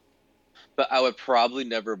cool, but I would probably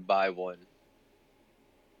never buy one.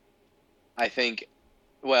 I think,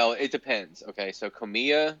 well, it depends. Okay, so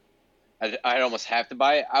Kamiya, I'd almost have to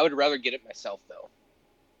buy it. I would rather get it myself though,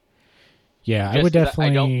 yeah, I would just because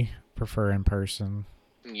I don't. definitely prefer in person.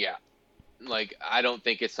 Yeah, like I don't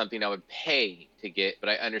think it's something I would pay to get, but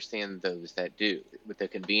I understand those that do with the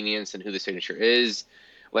convenience and who the signature is.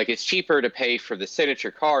 Like it's cheaper to pay for the signature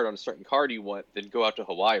card on a certain card you want than go out to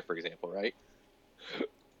Hawaii, for example, right?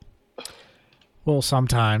 Well,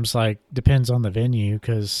 sometimes, like, depends on the venue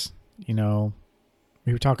because,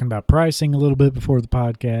 we were talking about pricing a little bit before the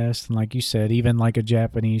podcast. And like you said, even like a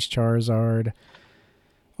Japanese Charizard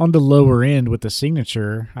on the lower end with the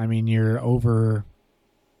signature, I mean, you're over,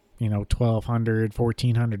 $1,200,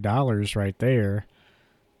 $1,400 right there.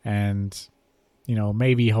 And,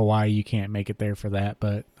 maybe Hawaii, you can't make it there for that.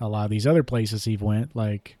 But a lot of these other places you've went,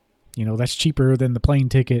 like, that's cheaper than the plane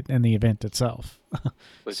ticket and the event itself.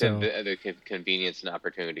 Within So, the convenience and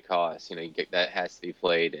opportunity cost, you get that has to be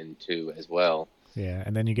played into as well. yeah,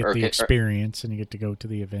 and then you get Or, the or experience and you get to go to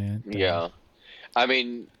the event. And yeah, I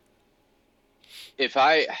mean, if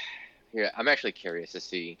I, yeah, I'm actually curious to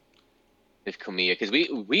see if Kamiya, because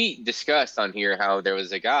we discussed on here how there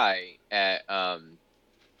was a guy at the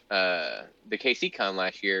KC Con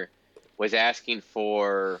last year was asking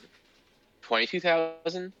for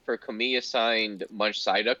 22,000 for Kamiya signed Munch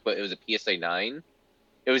Psyduck, but it was a PSA 9.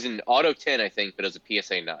 It was an Auto 10, I think, but it was a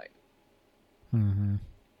PSA 9. mm-hmm.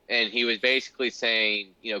 And he was basically saying,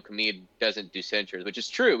 Kamiya doesn't do signatures, which is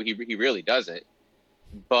true. He really doesn't.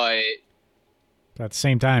 But At the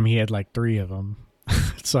same time, he had like 3 of them.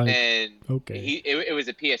 It's like, and okay. it was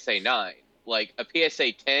a PSA 9. Like a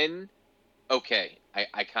PSA 10, okay,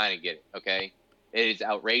 I kind of get it. Okay, it is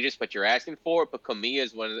outrageous what you're asking for, but Kamiya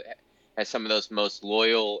is has some of those most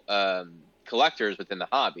loyal collectors within the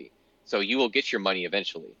hobby, so you will get your money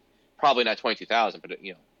eventually. Probably not 22,000, but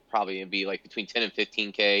probably it'd be like between 10 and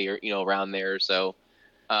 15K or around there. So,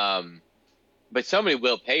 but somebody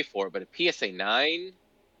will pay for it. But a PSA 9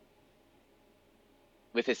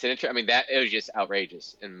 with his signature, I mean that it was just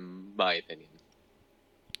outrageous in my opinion.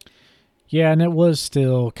 Yeah, and it was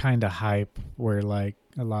still kind of hype where like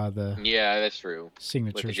a lot of the Yeah, that's true. With the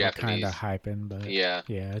signatures were kind of Japanese, hyping, but yeah,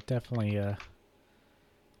 yeah, it definitely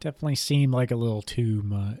seemed like a little too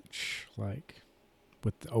much, like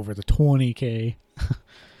with over the 20K.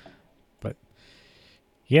 But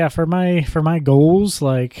yeah, for my goals,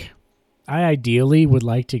 like I ideally would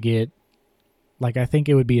like to get, like, I think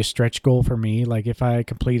it would be a stretch goal for me, like if I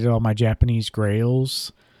completed all my Japanese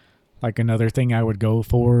grails. Like another thing I would go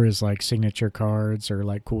for is like signature cards or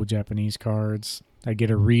like cool Japanese cards. I'd get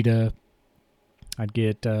a Rita. I'd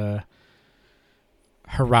get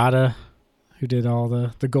Harada, who did all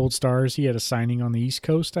the gold stars. He had a signing on the East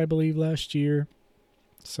Coast, I believe, last year.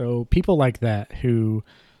 So people like that who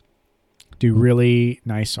do really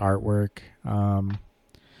nice artwork.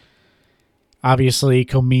 Obviously,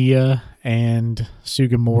 Komiya and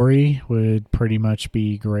Sugimori would pretty much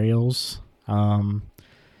be grails.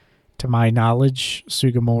 To my knowledge,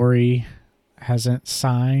 Sugimori hasn't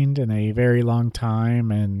signed in a very long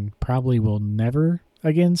time and probably will never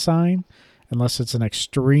again sign unless it's an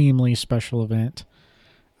extremely special event.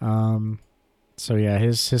 So yeah,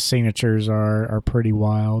 his signatures are pretty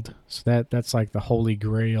wild. So that's like the holy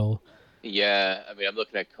grail. Yeah, I mean, I'm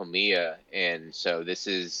looking at Komiya, and so this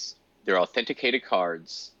is they're authenticated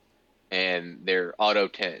cards, and they're auto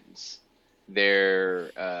tens.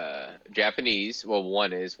 They're Japanese. Well,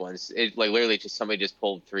 one's it like literally just somebody just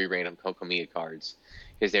pulled three random Komiya cards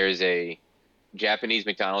because there's a Japanese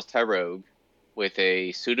McDonald's Tyrogue with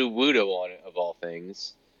a Sudowoodo on it of all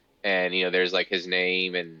things, and there's like his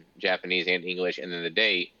name and Japanese and English, and then the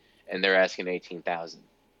date, and they're asking 18,000.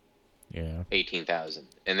 Yeah. 18,000.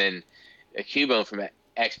 And then a Cubone from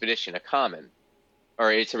Expedition, a common,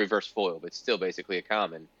 or it's a reverse foil, but still basically a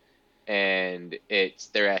common. And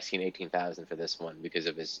they're asking 18,000 for this one because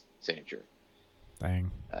of his signature.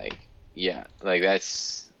 Dang. Like, yeah, like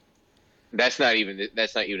that's not even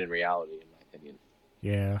in reality, in my opinion.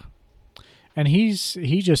 Yeah. And he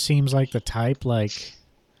just seems like the type, like,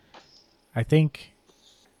 I think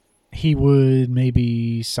he would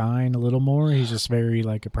maybe sign a little more. He's just very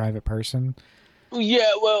like a private person. Yeah,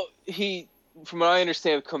 well, from what I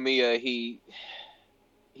understand of Komiya, he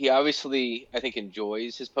obviously, I think,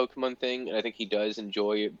 enjoys his Pokemon thing, and I think he does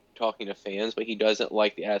enjoy talking to fans, but he doesn't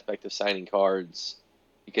like the aspect of signing cards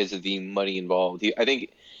because of the money involved. I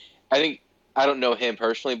think, I don't know him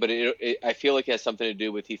personally, but I feel like it has something to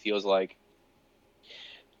do with he feels like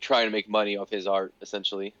trying to make money off his art,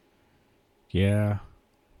 essentially. Yeah.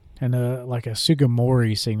 And like a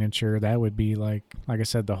Sugimori signature, that would be like I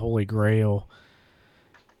said, the holy grail.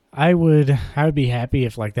 I would be happy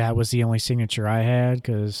if like that was the only signature I had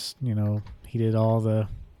because he did all the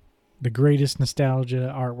greatest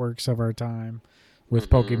nostalgia artworks of our time with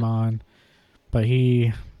Mm-hmm. Pokemon. But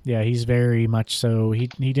he's very much so. He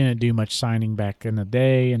didn't do much signing back in the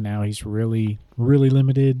day, and now he's really really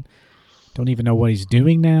limited. Don't even know what he's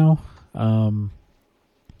doing now. Um,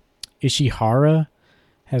 Ishihara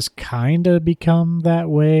has kind of become that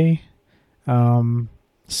way. Um,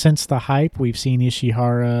 since the hype, we've seen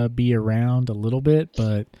Ishihara be around a little bit,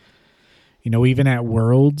 but even at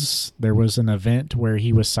Worlds, there was an event where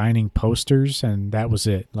he was signing posters, and that was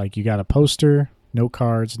it. Like, you got a poster, no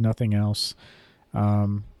cards, nothing else.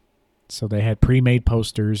 Um, so they had pre-made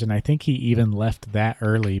posters, and I think he even left that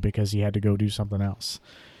early because he had to go do something else.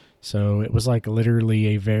 So it was like literally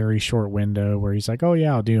a very short window where he's like, "Oh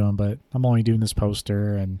yeah, I'll do them, but I'm only doing this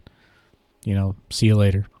poster, and see you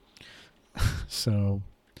later." So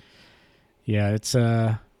yeah, it's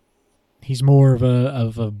he's more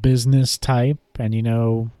of a business type, and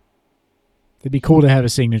it'd be cool to have a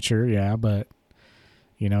signature, yeah, but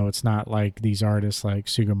it's not like these artists like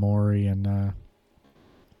Sugimori and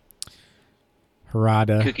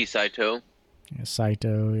Harada, Kuki Saito. yeah,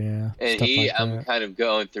 Saito, yeah, And stuff like I'm that. kind of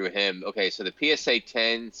going through him. Okay, so the PSA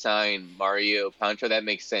 10 signed Mario Pancho, that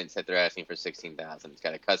makes sense that they're asking for 16,000. It's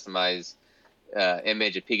got a customized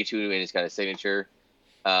image of Pikachu and it's got a signature.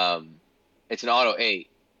 Um, it's an auto 8,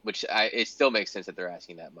 which it still makes sense that they're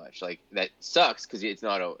asking that much. Like, that sucks because it's an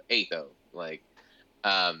auto 8, though. Like,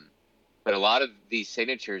 um, but a lot of these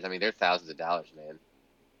signatures, I mean, they're thousands of dollars, man.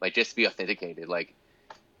 Like, just to be authenticated. Like,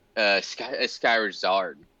 Skyward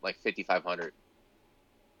Zard, like 5,500.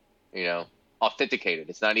 Authenticated.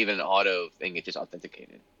 It's not even an auto thing. It's just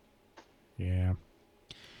authenticated. Yeah,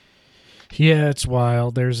 yeah, it's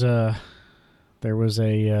wild. There was a there was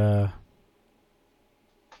a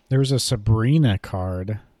Sabrina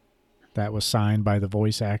card that was signed by the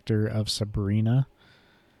voice actor of Sabrina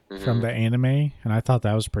from Hmm. the anime, and I thought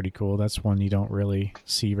that was pretty cool. That's one you don't really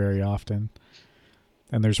see very often.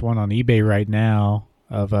 And there's one on eBay right now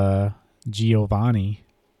of a Giovanni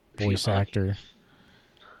voice Giovanni. actor,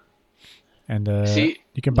 and See,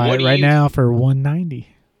 you can buy what it do right you now for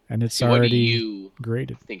 190, and it's what do already you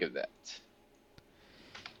graded. think of that?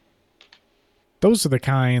 Those are the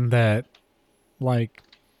kind that like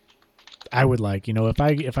I would like.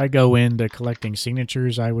 If I go into collecting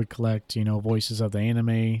signatures, I would collect voices of the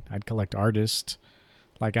anime. I'd collect artists.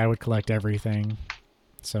 Like I would collect everything.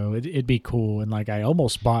 So it'd be cool. And like I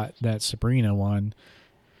almost bought that Sabrina one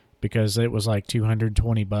because it was like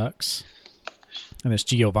 $220, and this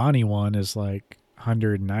Giovanni one is like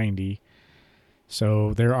 190.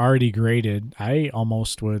 So they're already graded. I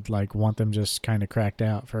almost would like want them just kind of cracked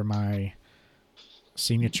out for my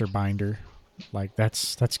signature binder. Like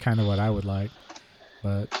that's kind of what I would like.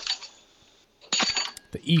 But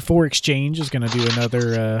the E4 exchange is going to do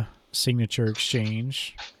another signature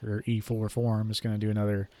exchange, or E4 forum is going to do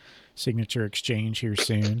another signature exchange here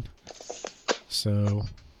soon. So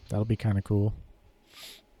that'll be kind of cool.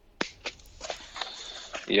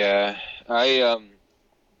 Yeah,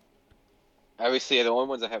 obviously the only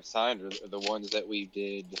ones I have signed are the ones that we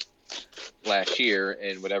did last year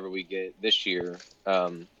and whatever we get this year.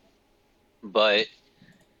 But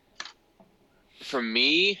for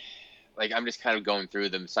me, like I'm just kind of going through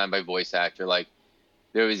them signed by voice actor. Like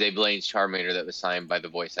there was a Blaine's Charmander that was signed by the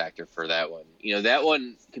voice actor for that one. You know, that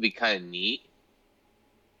one could be kind of neat,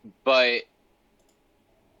 but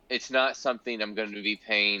it's not something I'm going to be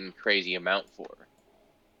paying crazy amount for.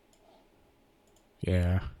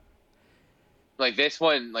 Yeah. Like this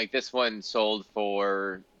one sold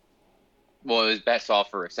for, well, it was best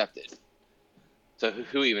offer accepted. So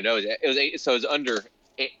who even knows? So it was under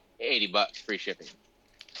 $80 free shipping.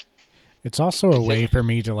 It's also a way for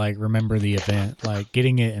me to like remember the event, like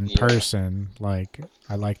getting it in Yeah. person. Like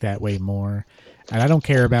I like that way more, and I don't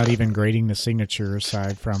care about even grading the signature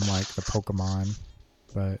aside from like the Pokemon.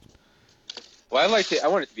 But Well, I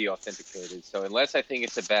want it to be authenticated. So unless I think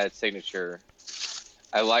it's a bad signature,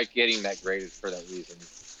 I like getting that graded for that reason.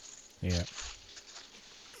 yeah,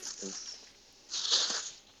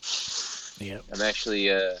 yep. I'm actually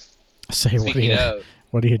Say speaking of.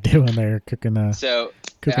 what are you doing there? So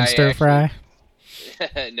Cooking I stir actually fry?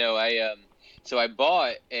 no, so I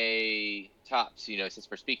bought a Tops. You know, since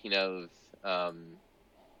we're speaking of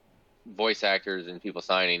voice actors and people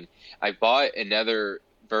signing, I bought another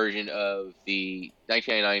version of the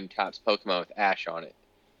 1999 Tops Pokemon with Ash on it.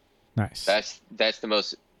 Nice. That's the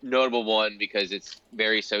most notable one because it's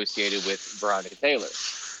very associated with Veronica Taylor.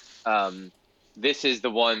 Um, this is the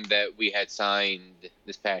one that we had signed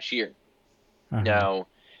this past year. Uh-huh. Now,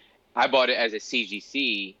 I bought it as a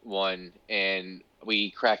CGC one, and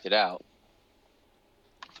we cracked it out,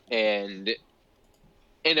 and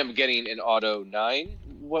ended up getting an Auto 9.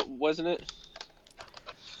 What wasn't it?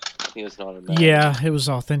 I think it was an Auto 9. Yeah, it was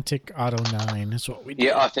authentic Auto 9. Is what we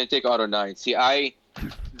Yeah, did. authentic Auto 9. See,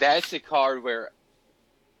 that's a card where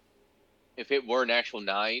if it were an actual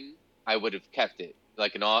 9, I would have kept it.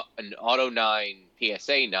 Like an Auto 9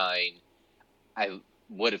 PSA 9, I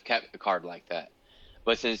would have kept a card like that.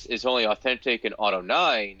 But since it's only authentic and Auto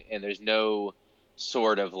 9, and there's no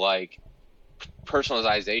sort of like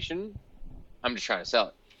personalization, I'm just trying to sell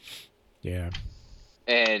it. Yeah.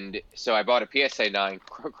 And so I bought a PSA 9,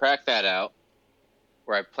 cracked that out,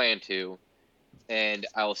 where I plan to, and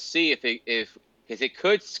I'll see if because it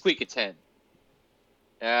could squeak a 10.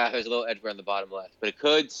 There's a little edge on the bottom left, but it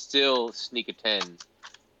could still sneak a 10,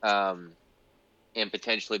 and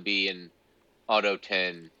potentially be an Auto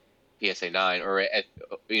 10 PSA 9, or at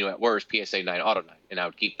worst PSA 9 Auto 9, and I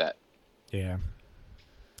would keep that. Yeah.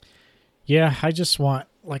 Yeah, I just want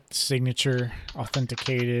like the signature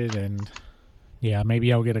authenticated, and yeah,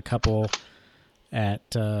 maybe I'll get a couple at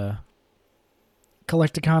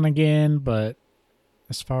Collecticon again, but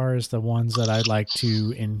as far as the ones that I'd like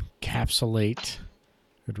to encapsulate,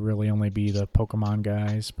 would really only be the Pokemon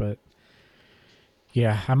guys. But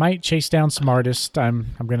yeah, I might chase down some artists.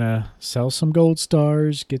 I'm gonna sell some gold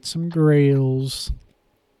stars, get some grails,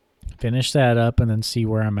 finish that up, and then see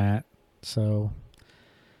where I'm at. So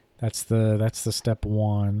that's the step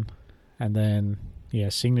one, and then yeah,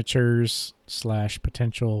 signatures /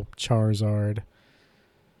 potential Charizard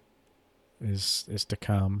is to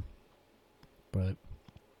come. But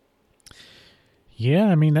yeah,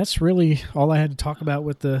 I mean that's really all I had to talk about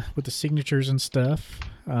with the signatures and stuff.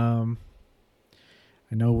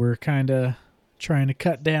 I know we're kind of trying to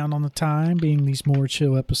cut down on the time, being these more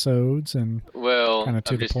chill episodes and Well, kind of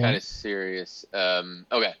to I'm the just kind point. of serious.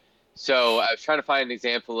 Okay, so I was trying to find an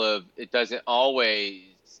example of it doesn't always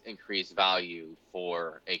increase value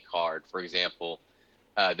for a card. For example,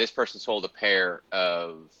 this person sold a pair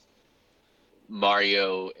of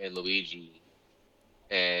Mario and Luigi,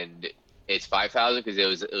 and it's 5,000 because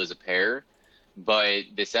it was a pair, but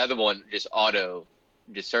this other one just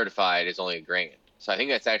certified is only $1,000. So I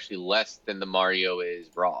think that's actually less than the Mario is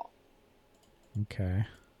raw. Okay.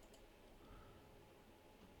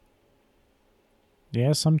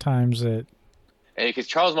 Yeah, sometimes it. And because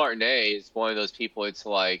Charles Martinet is one of those people, it's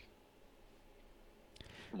like,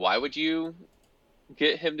 why would you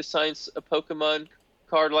get him to sign a Pokemon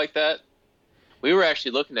card like that? We were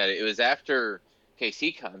actually looking at it. It was after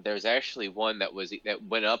KCCon. There was actually one that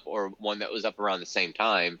went up, or one that was up around the same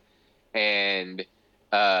time, and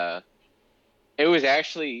uh,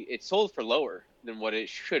 it sold for lower than what it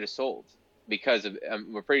should have sold. because of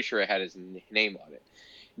we're pretty sure it had his name on it.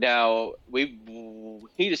 Now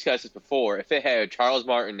he discussed this before. If it had Charles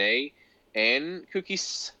Martinet and Cookie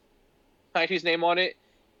Saito's name on it,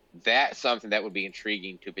 that's something that would be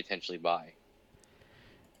intriguing to potentially buy.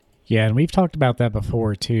 Yeah, and we've talked about that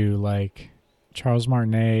before too. Like Charles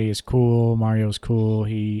Martinet is cool, Mario's cool.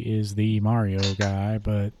 He is the Mario guy,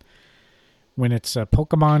 but when it's a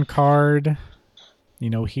Pokemon card,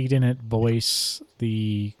 he didn't voice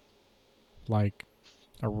the like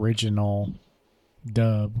original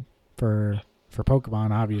dub for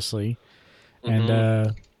Pokemon, obviously. And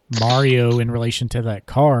Mm-hmm. Mario in relation to that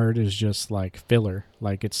card is just like filler.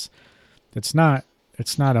 Like it's not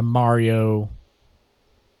a Mario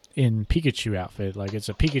in Pikachu outfit. Like it's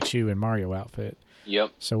a Pikachu in Mario outfit.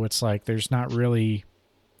 Yep. So it's like there's not really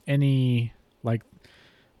any like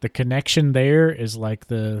the connection there is like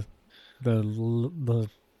the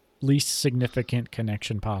least significant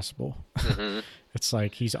connection possible. Mm-hmm. It's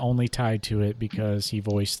like he's only tied to it because he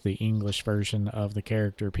voiced the English version of the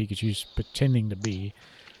character Pikachu's pretending to be.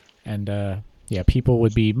 And yeah, people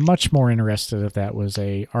would be much more interested if that was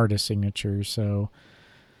a artist signature. So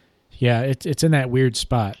yeah, it's in that weird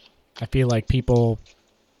spot. I feel like people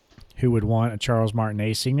who would want a Charles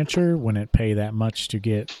Martinet signature wouldn't pay that much to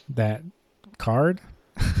get that card.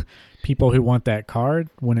 People who want that card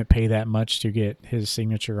wouldn't pay that much to get his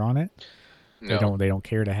signature on it. They No. don't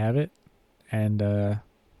care to have it. And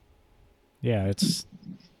yeah,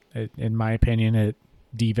 in my opinion, it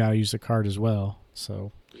devalues the card as well.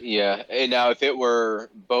 So Yeah. And now, if it were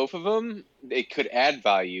both of them, it could add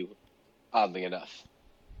value. Oddly enough.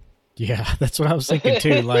 yeah, that's what I was thinking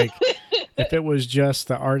too. Like if it was just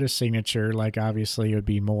the artist signature, like obviously it would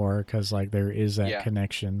be more because like there is that Yeah.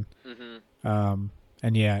 connection. Mm-hmm.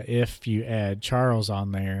 And yeah, if you add Charles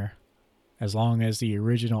on there, as long as the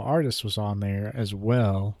original artist was on there as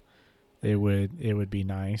well, it would be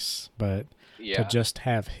nice. But to Yeah. just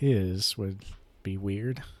have his would be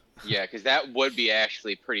weird. Yeah, because that would be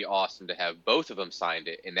actually pretty awesome to have both of them signed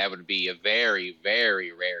it, and that would be a very,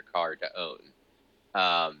 very rare card to own.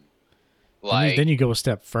 Um, Then like, you go a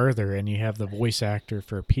step further and you have the voice actor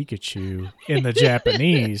for Pikachu in the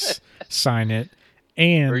Japanese sign it,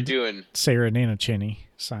 we're and doing, Sarah Nanachini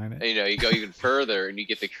sign it. you go even further, and you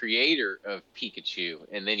get the creator of Pikachu,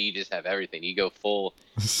 and then you just have everything. You go full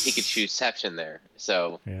Pikachuception there.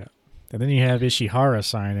 So, Yeah. And then you have Ishihara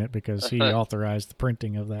sign it because he authorized the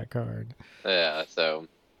printing of that card. yeah, so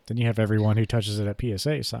Then you have everyone who touches it at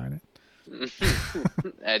PSA sign it.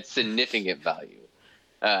 at significant value.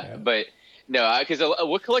 Yeah. But no, because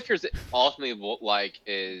what collectors ultimately like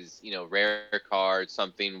is rare cards,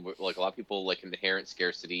 something like a lot of people like an inherent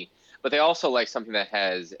scarcity, but they also like something that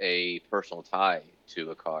has a personal tie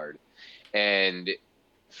to a card. And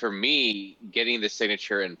for me, getting the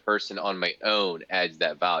signature in person on my own adds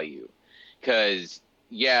that value. Because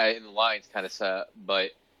yeah, in the lines kind of suck, but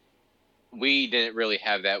we didn't really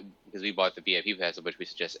have that because we bought the VIP pass, which we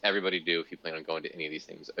suggest everybody do if you plan on going to any of these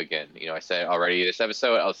things again. I said already this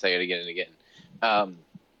episode, I'll say it again and again. Um,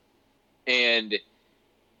 and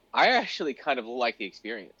I actually kind of like the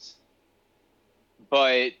experience,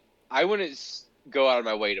 but I wouldn't go out of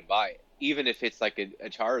my way to buy it, even if it's like a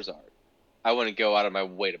Charizard. I wouldn't go out of my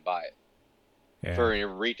way to buy it for Yeah. a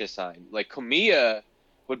Rita sign. Like Kamiya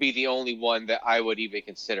would be the only one that I would even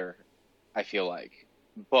consider. I feel like,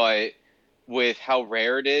 but with how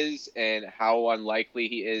rare it is and how unlikely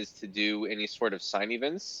he is to do any sort of sign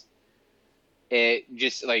events, it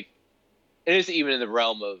just like it is even in the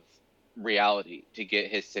realm of reality to get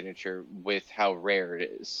his signature with how rare it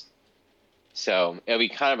is. So it'll be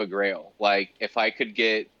kind of a grail. Like if I could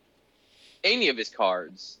get any of his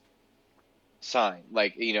cards signed,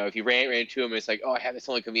 like if you ran into him and it's like, oh, I have this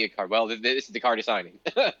only Kamiya card. Well, this is the card he's signing.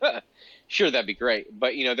 Sure, that'd be great.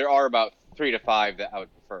 But there are about 3 to 5 that I would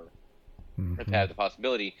prefer if I Mm-hmm. had the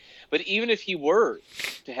possibility. But even if he were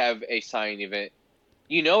to have a signing event,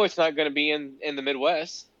 it's not going to be in the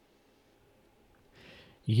Midwest.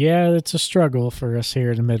 Yeah, it's a struggle for us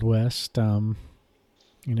here in the Midwest.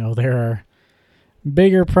 There are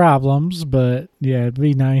bigger problems, but yeah, it'd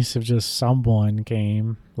be nice if just someone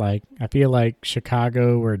came. Like I feel like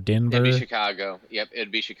Chicago or It'd be Denver. Chicago. Yep,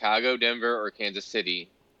 it'd be Chicago, Denver, or Kansas City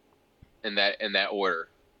in that order,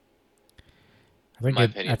 in my I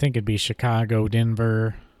opinion. think it'd be Chicago,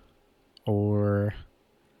 Denver, or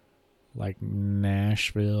like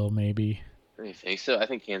Nashville, maybe. I think so. I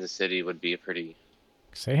think Kansas City would be a pretty.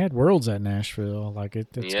 'Cause they had worlds at Nashville. Like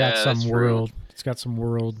it's got Yeah, that's some true. world. It's got some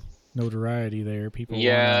world notoriety there. People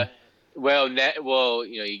Yeah. wanna. Well,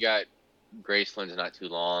 you got Graceland's not too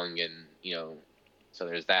long, and so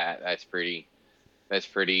there's that. That's pretty. that's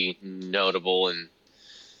pretty notable. And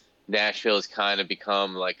Nashville has kind of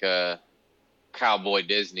become like a cowboy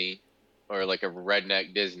Disney or like a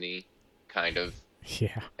redneck Disney kind of.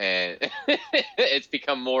 Yeah. And it's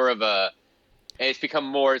become more of a, it's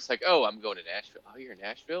like, oh, I'm going to Nashville. Oh, you're in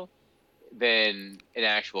Nashville? Than an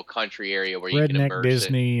actual country area where you can Redneck immerse it.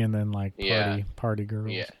 Disney and then like Yeah. party girls.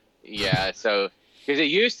 Yeah. Yeah. So, because it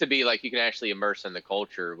used to be like you can actually immerse in the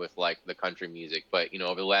culture with like the country music, but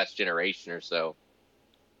over the last generation or so,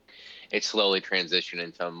 it's slowly transitioned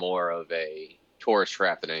into more of a tourist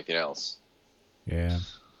trap than anything else. Yeah.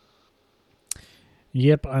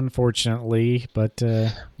 Yep, unfortunately, but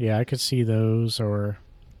yeah, I could see those. Or,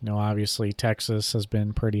 obviously Texas has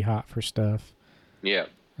been pretty hot for stuff. Yeah.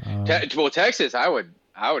 Well, Texas, I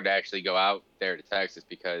would actually go out there to Texas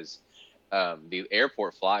because the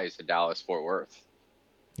airport flies to Dallas Fort Worth,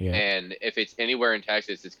 Yeah, and if it's anywhere in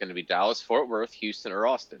Texas, it's going to be Dallas Fort Worth, Houston, or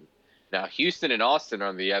Austin. Now, Houston and Austin are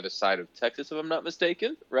on the other side of Texas, if I'm not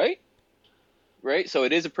mistaken, right? Right. So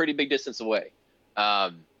it is a pretty big distance away,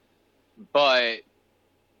 but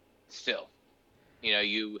still,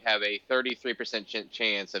 you have a 33%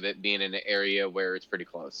 chance of it being in an area where it's pretty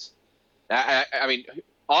close. I mean,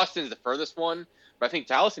 Austin's the furthest one, but I think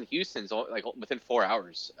Dallas and Houston's like within 4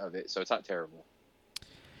 hours of it, so it's not terrible.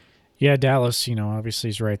 yeah. Dallas, obviously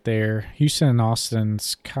is right there. Houston and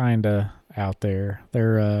Austin's kind of out there.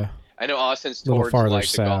 They're a I know Austin's little towards farther like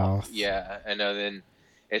the Gulf. south. Yeah, I know. Then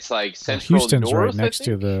it's like Well, central north, I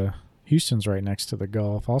think. Houston's right next to the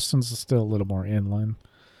Gulf. Austin's still a little more inland.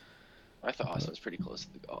 I thought Austin was pretty close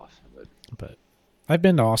to the Gulf, But I've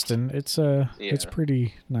been to Austin. It's yeah. it's a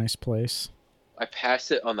pretty nice place. I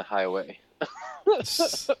passed it on the highway,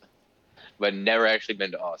 but never actually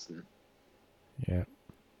been to Austin. Yeah.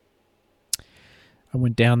 I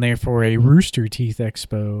went down there for a Rooster Teeth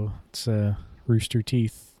expo. It's a Rooster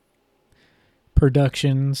Teeth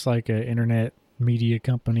Productions, like an internet media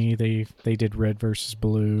company. They did Red versus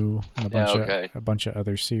Blue and a bunch of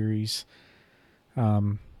other series.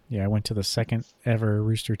 Yeah, I went to the second ever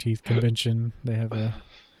Rooster Teeth convention. They have a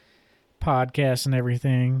podcast and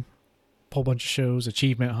everything. Whole bunch of shows.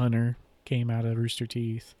 Achievement Hunter came out of Rooster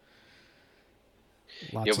Teeth.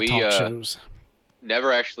 Lots of talk shows.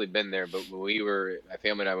 Never actually been there, but when my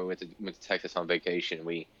family and I went to Texas on vacation.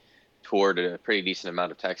 We toured a pretty decent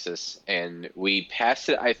amount of Texas, and we passed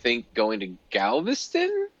it, I think, going to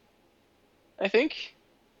Galveston, I think,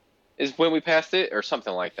 is when we passed it, or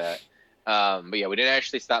something like that. But yeah, we didn't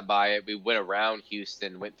actually stop by it. We went around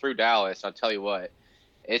Houston, went through Dallas. I'll tell you what,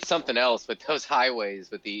 it's something else with those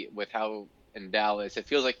highways, with how in Dallas, it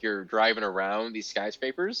feels like you're driving around these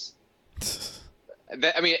skyscrapers.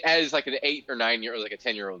 I mean, as like an 8 or 9 year old, like a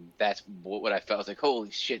 10-year-old, that's what I felt. I was like, holy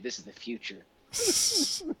shit, this is the future.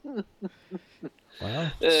 Well,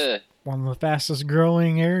 one of the fastest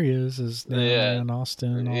growing areas is in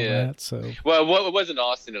Austin and all that. So, well, it wasn't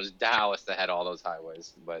Austin; it was Dallas that had all those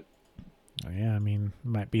highways. But yeah, I mean, it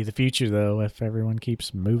might be the future though if everyone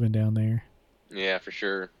keeps moving down there. Yeah, for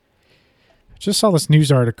sure. Just saw this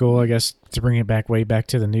news article, I guess, to bring it way back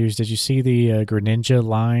to the news. Did you see the Greninja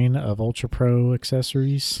line of Ultra Pro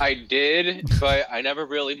accessories? I did, but I never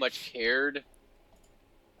really much cared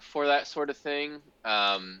for that sort of thing.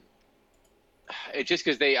 It's just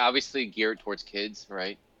because they obviously gear it towards kids,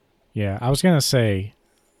 right? Yeah, I was going to say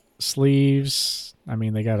sleeves. I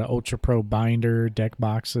mean, they got an Ultra Pro binder, deck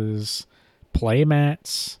boxes, play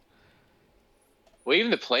mats. Well,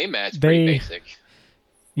 even the play mat's pretty basic.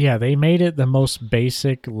 Yeah, they made it the most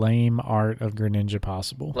basic, lame art of Greninja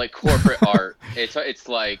possible. Like corporate art. It's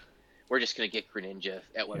like, we're just going to get Greninja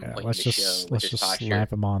at one point in the show. Let's just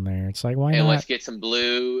slap him on there. It's like, why not? And let's get some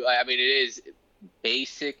blue. I mean, it is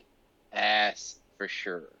basic ass for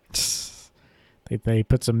sure. They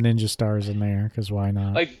put some ninja stars in there, because why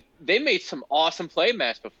not? Like, they made some awesome play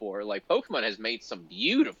mats before. Like, Pokemon has made some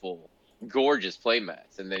beautiful, gorgeous play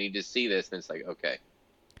mats. And then you just see this, and it's like, okay.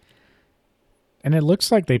 And it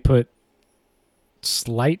looks like they put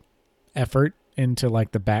slight effort into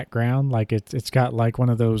like the background. Like it's got like one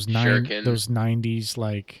of those 90s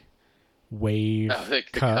like wave the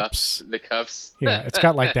cups. The cups. Yeah, it's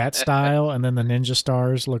got like that style, and then the ninja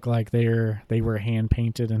stars look like they were hand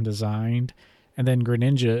painted and designed. And then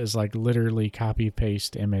Greninja is like literally copy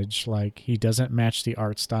paste image. Like he doesn't match the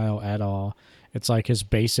art style at all. It's like his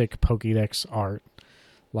basic Pokédex art.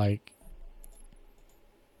 Like,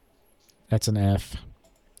 that's an F.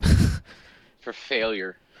 For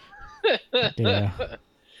failure. Yeah.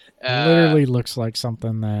 Literally looks like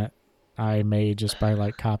something that I made just by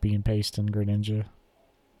like copy and pasting Greninja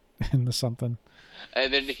into something.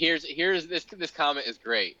 And then here's this comment is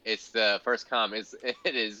great. It's the first comment.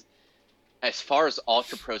 It is As far as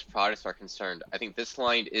Ultra Pro's products are concerned, I think this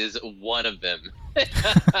line is one of them.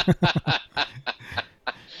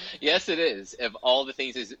 Yes, it is. Of all the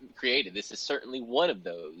things he's created, this is certainly one of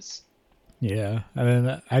those. Yeah, and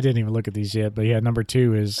then I didn't even look at these yet, but yeah, number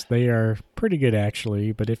two is they are pretty good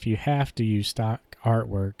actually. But if you have to use stock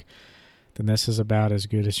artwork, then this is about as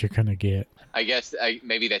good as you're gonna get. I guess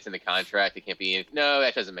maybe that's in the contract. It can't be in. No,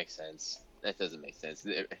 that doesn't make sense. That doesn't make sense.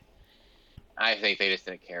 I think they just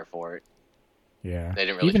didn't care for it. Yeah, They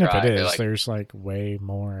didn't really even if it try. They're is, like, there's like way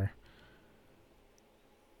more.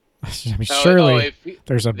 I mean, oh, surely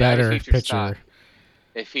there's a they already better featured picture. stock.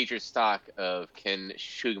 It featured stock of Ken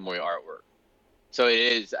Sugimori artwork. So it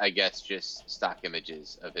is, I guess, just stock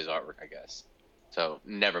images of his artwork, I guess. So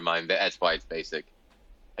never mind. That's why it's basic.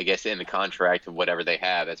 I guess in the contract of whatever they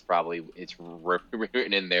have, that's probably it's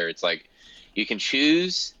written in there. It's like you can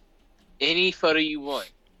choose any photo you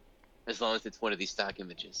want as long as it's one of these stock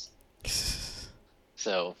images.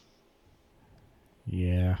 So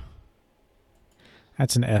Yeah,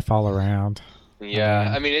 that's an F all around.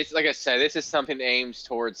 yeah, I mean, it's like I said, this is something aimed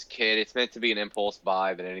towards kid. It's meant to be an impulse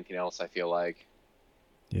buy than anything else, I feel like.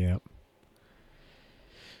 Yeah.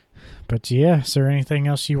 But yeah, is there anything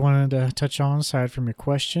else you wanted to touch on aside from your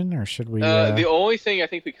question, or should we? The only thing I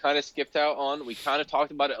think we kind of skipped out on, we kind of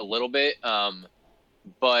talked about it a little bit,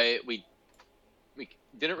 but we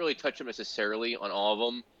didn't really touch them necessarily on all of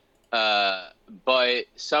them. But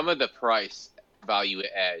some of the price value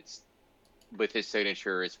it adds with his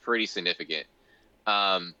signature is pretty significant.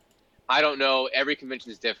 Um, I don't know. Every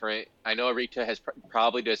convention is different. I know Arita has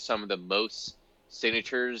probably does some of the most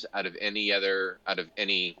signatures out of any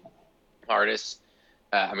artist.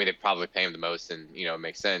 I mean, they probably pay him the most, and it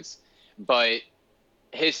makes sense. But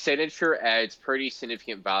his signature adds pretty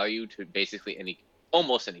significant value to basically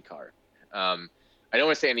almost any card. I don't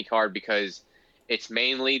want to say any card because it's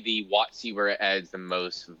mainly the WotC where it adds the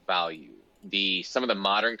most value. Some of the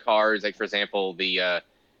modern cards, like for example,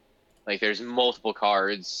 like there's multiple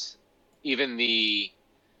cards, even the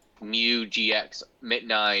Mew GX Mint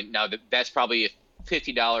 9. Now that's probably a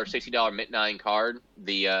 $50, $60 Mint 9 card.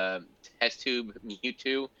 The Test Tube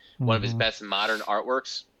Mewtwo, one of his best modern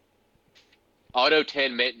artworks. Auto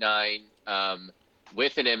 10 Mint 9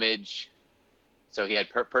 with an image, so he had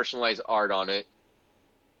personalized art on it,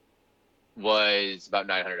 was about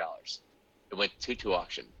 $900. It went to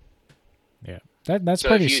auction. Yeah, that's So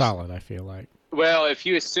pretty solid. I feel like. Well, if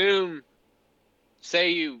you assume, say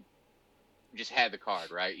you just had the card,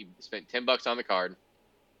 right? You spent $10 on the card,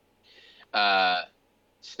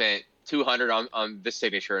 spent 200 on the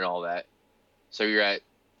signature and all that, so you're at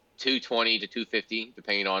 220 to 250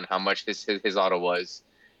 depending on how much his auto was.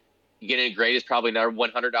 You get a grade is probably another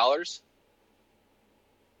 $100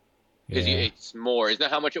 because Yeah. it's more. Isn't that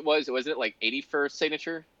how much it was? Wasn't it like 80 for a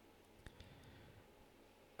signature?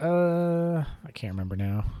 I can't remember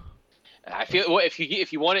now. I feel well, if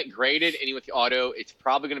you want it graded and you with the auto, it's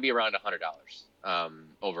probably going to be around $100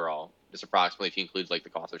 overall, just approximately if you include like the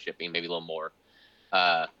cost of shipping, maybe a little more.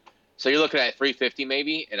 So you're looking at 350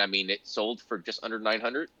 maybe, and I mean it sold for just under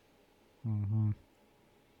 900. Mm-hmm.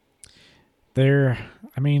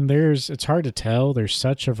 It's hard to tell. There's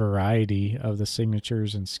such a variety of the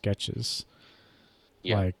signatures and sketches.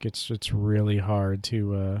 Yeah. Like it's really hard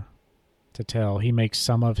to tell. He makes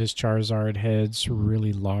some of his Charizard heads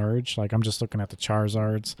really large. Like I'm just looking at the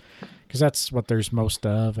Charizards because that's what there's most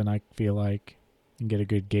of, and I feel like you can get a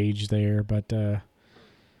good gauge there. But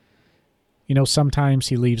sometimes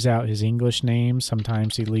he leaves out his English name.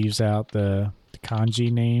 Sometimes he leaves out the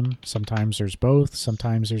kanji name. Sometimes there's both.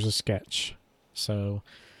 Sometimes there's a sketch. So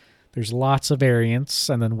there's lots of variants.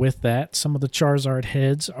 And then with that, some of the Charizard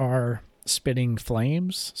heads are spitting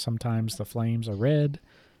flames. Sometimes the flames are red.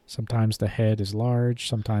 Sometimes the head is large.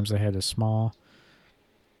 Sometimes the head is small.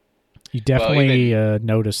 You definitely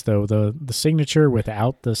notice, though, the signature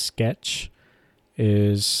without the sketch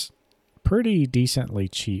is pretty decently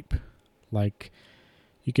cheap. Like,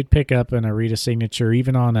 you could pick up an Arita signature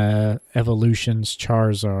even on a Evolutions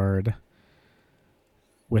Charizard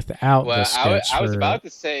without the sketch. I was about to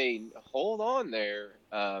say, hold on there.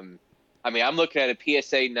 I mean, I'm looking at a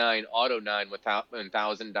PSA 9 Auto 9 without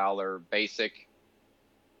 $1,000 basic.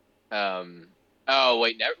 Oh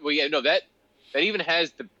wait, that even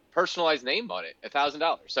has the personalized name on it,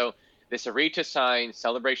 $1,000. So this Arita sign,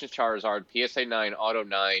 Celebrations Charizard, PSA 9 Auto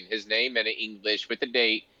 9, his name in English with the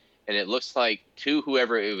date, and it looks like to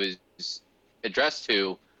whoever it was addressed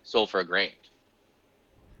to, sold for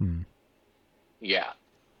 $1,000. Yeah.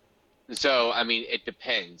 So I mean, it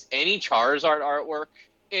depends. Any Charizard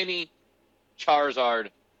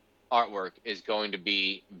artwork is going to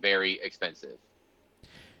be very expensive.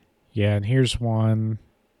 Yeah, and here's one.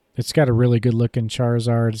 It's got a really good looking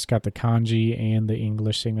Charizard. It's got the kanji and the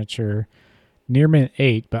English signature. Near mint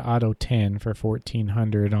 8, but auto 10 for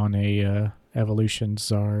 1400 on a evolution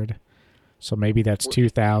Zard. So maybe that's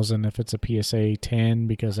 2000 if it's a PSA 10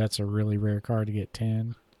 because that's a really rare card to get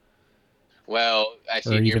 10 Well, I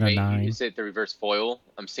see or it here. even a Mate, 9. is it the reverse foil?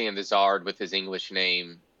 I'm seeing the Zard with his English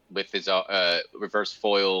name with his reverse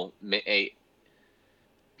foil eight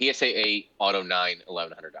PSA 8 auto 9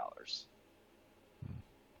 $1,100.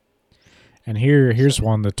 And So here's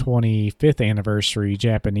one, the 25th anniversary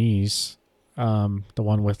Japanese, the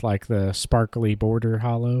one with like the sparkly border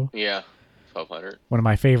hollow. yeah, 1,200. One of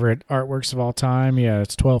my favorite artworks of all time. Yeah,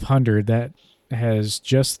 it's 1200. That has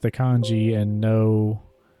just the kanji and no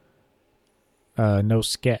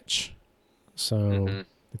sketch. So Mm-hmm.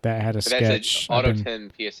 if that had a But that's a sketch, I've auto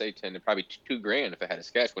been 10 PSA 10 and probably $2,000 if it had a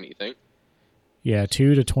sketch. Wouldn't you think? yeah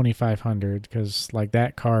 2 to 2500 because like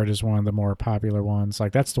that card is one of the more popular ones.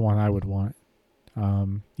 Like that's the one I would want.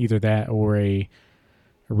 Either that or a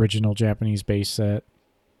original Japanese base set.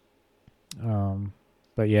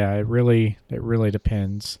 But yeah, it really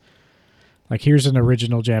depends. Like here's an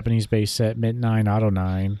original Japanese base set, mint 9, auto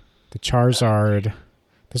 9. The Charizard.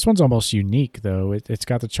 This one's almost unique though. It's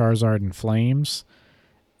got the Charizard in flames,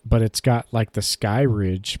 but it's got like the Sky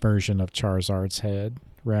Ridge version of Charizard's head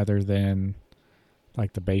rather than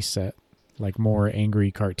like the base set, like more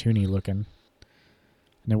angry, cartoony looking.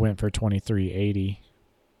 And it went for 2380.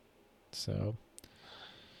 So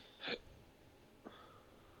yep,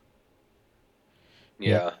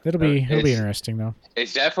 Yeah, it'll be interesting though.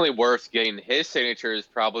 it's definitely worth getting. His signature is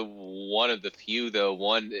probably one of the few, though.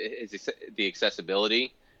 One is the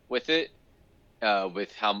accessibility with it,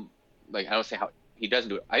 with how, like, I don't say how he doesn't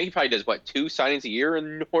do it. I think he probably does what, 2 signings a year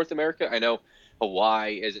in North America. I know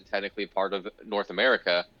Hawaii isn't technically part of North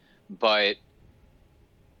America, but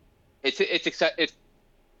it's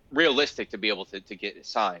realistic to be able to get a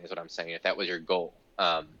sign, is what I'm saying. If that was your goal.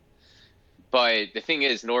 But the thing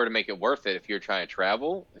is, in order to make it worth it, if you're trying to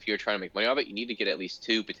travel, if you're trying to make money off it, you need to get at least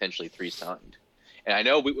 2, potentially 3 signed. And I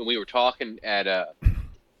know when we were talking at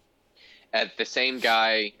the same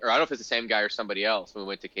guy, or I don't know if it's the same guy or somebody else when we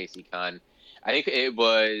went to KCCon. I think it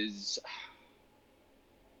was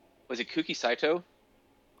it Kuki Saito?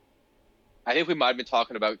 I think we might have been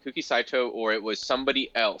talking about Kuki Saito, or it was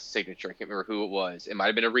somebody else signature. I can't remember who it was. It might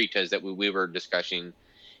have been Arita's that we were discussing.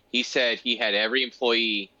 He said he had every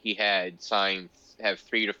employee he had sign have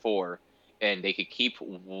 3 to 4, and they could keep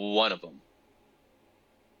one of them.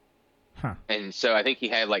 Huh. And so I think he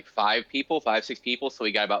had like 6 people, so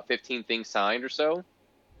he got about 15 things signed or so.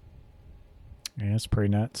 Yeah, it's pretty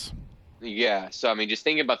nuts. Yeah, so I mean, just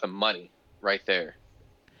thinking about the money right there.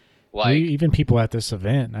 Well, Like, even people at this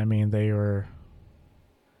event, I mean, they were,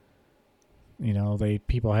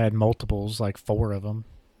 people had multiples, like 4 of them,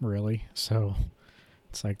 really. So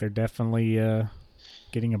it's like they're definitely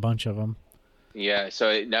getting a bunch of them. yeah,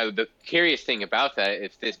 so now the curious thing about that,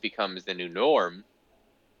 if this becomes the new norm,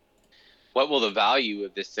 what will the value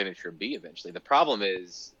of this signature be eventually? The problem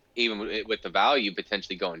is, even with the value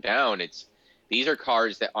potentially going down, these are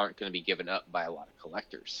cards that aren't going to be given up by a lot of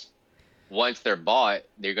collectors. Once they're bought,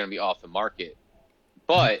 they're going to be off the market.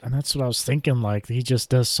 But And that's what I was thinking. Like he just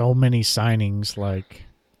does so many signings, like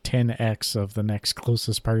 10x of the next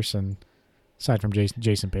closest person, aside from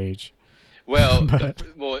Jason Page. well, But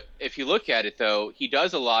if you look at it though, he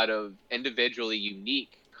does a lot of individually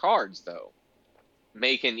unique cards though,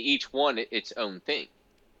 making each one its own thing.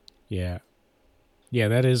 yeah,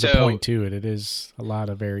 that is a So point to it. It is a lot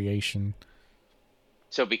of variation.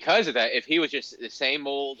 So because of that, if he was just the same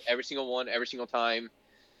mold, every single one, every single time,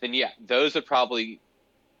 then yeah, those would probably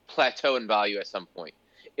plateau in value at some point.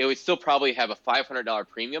 It would still probably have a $500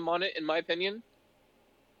 premium on it, in my opinion,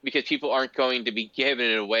 because people aren't going to be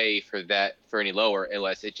giving it away for any lower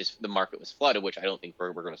unless it just the market was flooded, which I don't think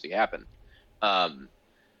we're going to see happen,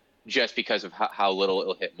 just because of how little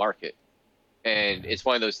it'll hit market. And it's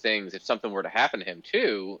one of those things. If something were to happen to him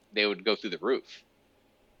too, they would go through the roof.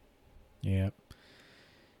 Yeah.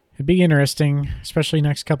 It'd be interesting, especially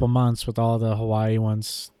next couple months with all the Hawaii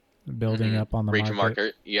ones building up on the Region market.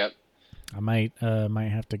 market. Yep. I might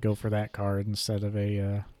have to go for that card instead of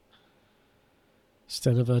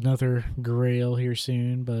another Grail here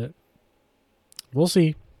soon, but we'll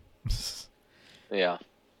see. Yeah.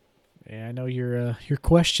 Yeah, I know your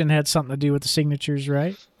question had something to do with the signatures,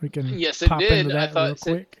 right? We can Yes, it pop did. into I that real thought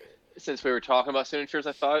quick. since we were talking about signatures,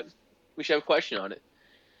 I thought we should have a question on it.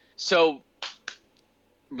 So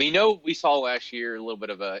we know we saw last year a little bit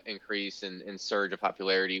of an increase in surge of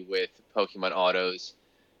popularity with Pokemon autos.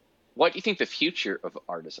 What do you think the future of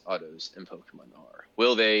artist autos in Pokemon are?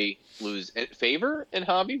 Will they lose favor in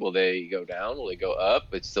hobby? Will they go down? Will they go up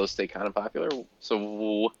but still stay kind of popular?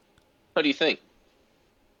 So, what do you think?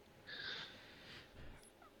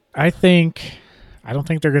 I don't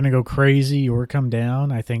think they're going to go crazy or come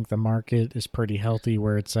down. I think the market is pretty healthy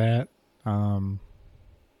where it's at. Um,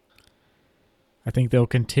 I think they'll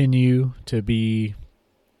continue to be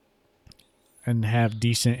and have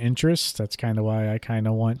decent interest. That's kind of why I kind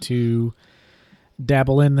of want to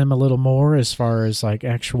dabble in them a little more as far as like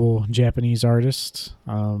actual Japanese artists.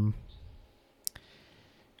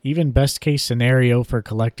 Even best case scenario for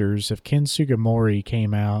collectors, if Ken Sugimori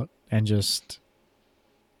came out and just,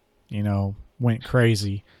 went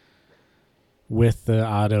crazy with the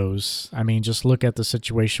autos. I mean, just look at the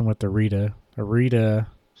situation with Arita. Arita,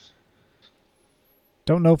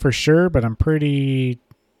 don't know for sure, but I'm pretty,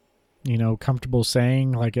 comfortable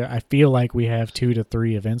saying, like, I feel like we have 2 to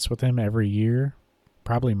 3 events with him every year,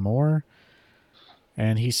 probably more.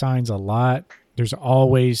 And he signs a lot. There's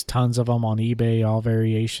always tons of them on eBay, all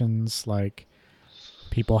variations. Like,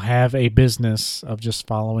 people have a business of just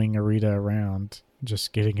following Arita around,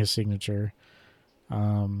 just getting his signature.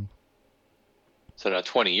 So now,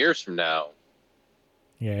 20 years from now,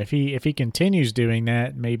 Yeah, if he continues doing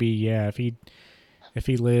that, maybe if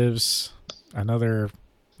he lives another,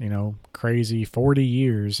 crazy 40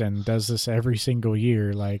 years and does this every single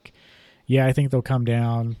year, like, yeah, I think they'll come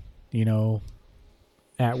down,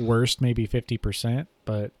 at worst maybe 50%,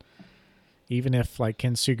 but even if like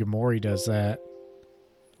Ken Sugimori does that,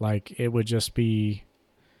 like it would just be,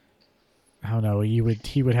 I don't know, he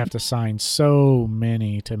would have to sign so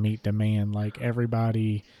many to meet demand. Like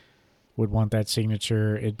everybody would want that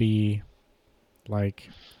signature. It'd be like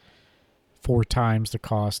 4 times the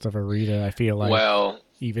cost of Arita, I feel like, well,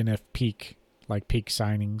 even if peak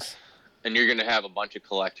signings. and you're going to have a bunch of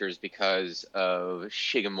collectors because of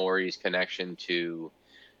Shigemori's connection to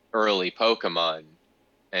early Pokemon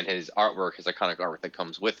and his artwork, his iconic artwork that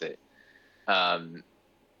comes with it. Um,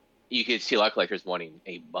 you could see a lot of collectors wanting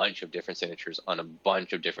a bunch of different signatures on a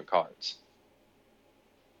bunch of different cards.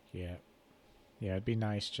 Yeah. Yeah, it'd be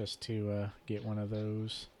nice just to get one of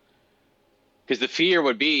those. Because the fear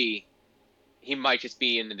would be he might just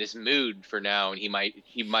be in this mood for now, and he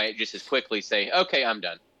might just as quickly say, "Okay, I'm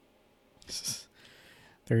done."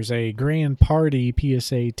 There's a Grand Party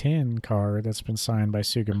PSA 10 card that's been signed by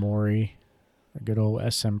Sugimori. A good old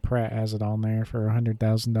SM Pratt has it on there for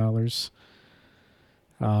 $100,000.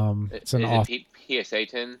 It's an Is it PSA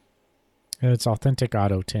 10? It's authentic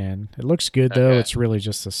auto 10. It looks good though. Okay, It's really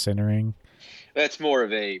just the centering. that's more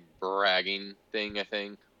of a bragging thing, I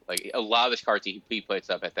think. Like a lot of the cards he puts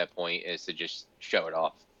up at that point is to just show it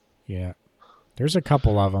off. Yeah. There's a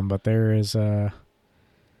couple of them, but there is a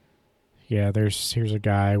here's a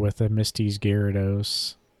guy with a Misty's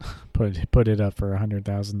Gyarados. Put it up for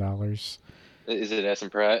 $100,000. Is it S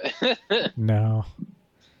and Pratt? No.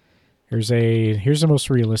 Here's the most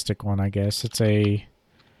realistic one, I guess. It's a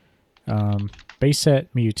base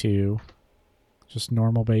set Mewtwo. Just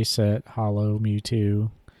normal base set, hollow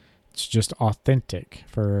Mewtwo. It's just authentic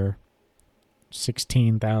for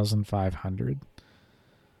 16,500.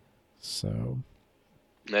 So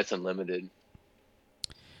That's unlimited.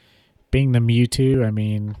 being the Mewtwo, I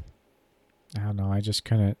mean, I don't know, I just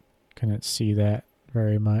couldn't see that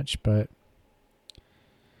very much, but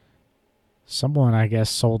someone I guess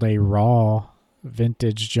sold a raw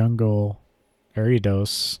vintage jungle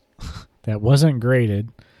Ariados that wasn't graded.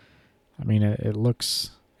 I mean, it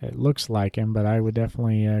looks like him, but I would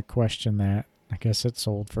definitely question that. I guess it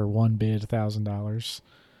sold for one bid $1,000.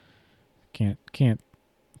 Can't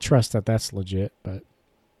trust that that's legit, but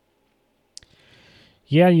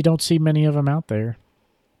yeah, you don't see many of them out there.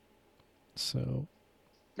 So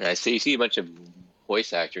I see. You see a bunch of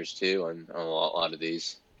voice actors too on a lot of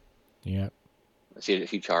these. yeah, I see a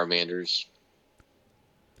few Charmanders,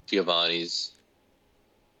 Giovanni's.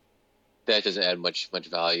 That doesn't add much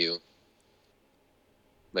value.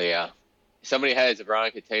 But yeah, somebody has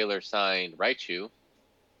Veronica Taylor signed Raichu.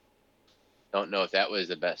 Don't know if that was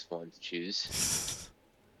the best one to choose.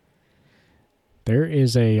 there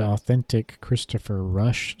is a authentic Christopher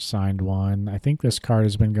Rush signed one. I think this card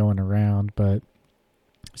has been going around, but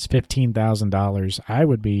it's $15,000. I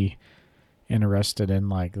would be interested in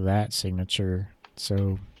like that signature.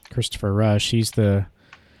 So Christopher Rush, he's the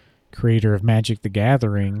creator of Magic the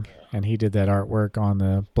Gathering, and he did that artwork on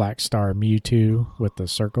the Black Star Mewtwo with the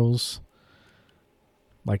circles,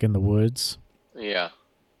 like in the woods. Yeah.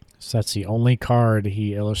 So that's the only card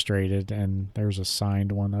he illustrated, and there's a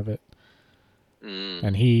signed one of it.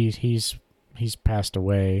 And he's passed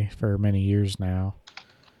away for many years now.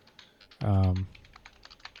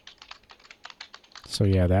 So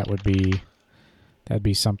yeah, that'd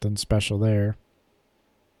be something special there.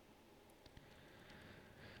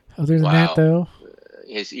 Other than that, Wow. though,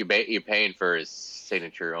 You're paying for his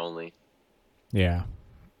signature only. yeah,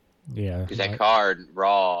 Because that card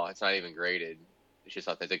raw, it's not even graded. It's just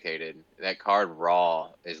authenticated. That card raw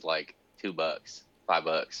is like $2,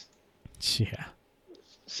 $5. yeah.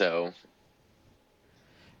 So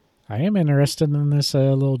I am interested in this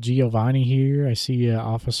little Giovanni here. I see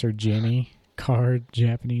Officer Jenny card,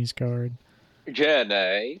 Japanese card.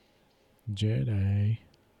 Jedi. Jedi.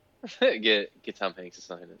 Get Tom Hanks to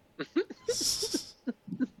sign it.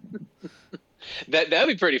 That'd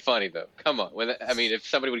be pretty funny though. Come on, if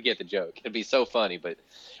somebody would get the joke, it'd be so funny. But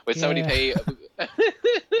would somebody pay?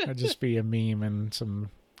 That'd just be a meme and some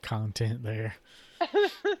content there.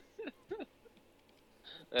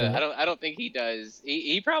 I don't think he does.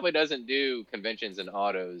 He probably doesn't do conventions and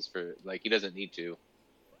autos for he doesn't need to.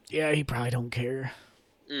 Yeah, he probably don't care.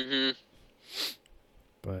 Mm-hmm.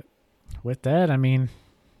 But with that, I mean,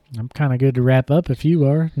 I'm kind of good to wrap up if you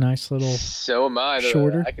are. Nice little. So am I.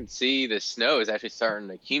 Shorter. I can see the snow is actually starting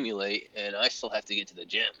to accumulate, and I still have to get to the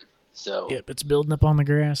gym. So. Yep, it's building up on the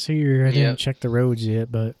grass here. I didn't check the roads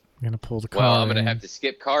yet, but I'm gonna pull the car. Well, I'm gonna have to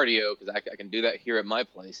skip cardio because I can do that here at my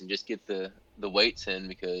place and just get the weights in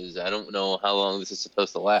because I don't know how long this is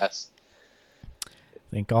supposed to last. I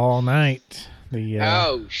think all night.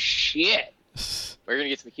 Oh shit! We're gonna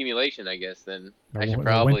get some accumulation, I guess. Then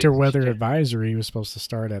the winter weather advisory was supposed to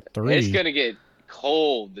start at 3. It's gonna get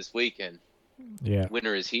cold this weekend. Yeah.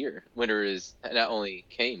 Winter is here. Winter is not only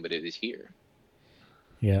came, but it is here.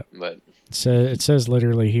 Yeah. But it says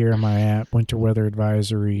literally here on my app, winter weather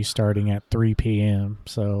advisory starting at 3 p.m.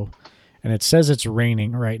 So, and it says it's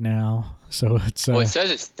raining right now. So it's. Well, it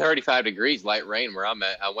says it's 35 degrees, light rain where I'm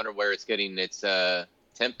at. I wonder where it's getting its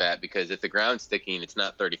temp at because if the ground's sticking, it's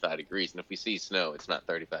not 35 degrees, and if we see snow, it's not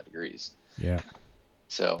 35 degrees. Yeah.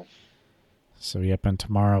 So yep, and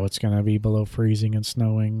tomorrow it's going to be below freezing and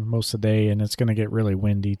snowing most of the day, and it's going to get really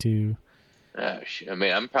windy too. I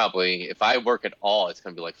mean, I'm probably, if I work at all, it's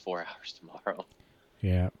going to be like 4 hours tomorrow.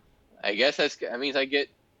 Yeah. I guess that means I get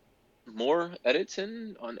more edits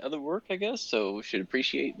in on other work, I guess, so should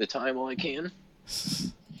appreciate the time while I can.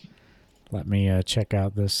 Let me check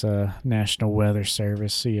out this National Weather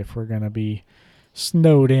Service, see if we're going to be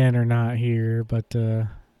snowed in or not here, but...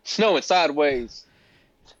 Snowing sideways.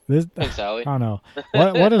 Thanks, Sally. I don't know.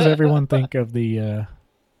 What does everyone think of the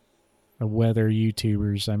weather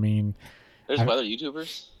YouTubers? I mean... There's weather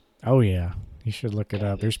YouTubers? Oh, yeah. You should look it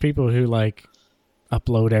up. There's people who,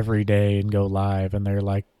 upload every day and go live, and they're,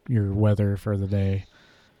 your weather for the day.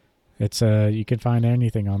 It's, you can find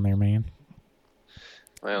anything on there, man.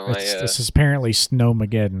 Well, this is apparently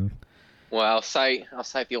Snowmageddon. Well, I'll cite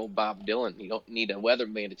the old Bob Dylan. You don't need a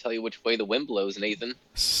weatherman to tell you which way the wind blows, Nathan.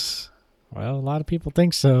 Well, a lot of people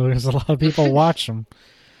think so. There's a lot of people watch them.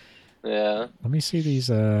 Yeah. Let me see these.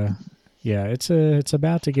 Yeah, it's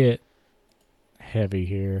about to get heavy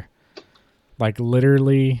here.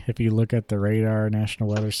 Literally, if you look at the radar, National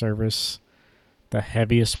Weather Service, the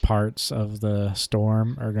heaviest parts of the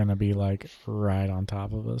storm are going to be right on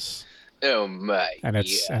top of us. Oh my! And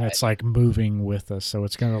it's moving with us, so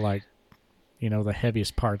it's going to the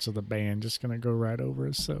heaviest parts of the band just going to go right over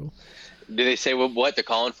us. So, do they say what they're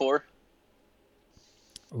calling for?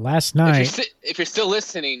 Last night, if you're still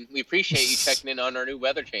listening, we appreciate you checking in on our new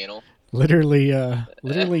weather channel. Literally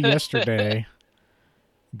yesterday,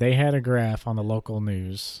 they had a graph on the local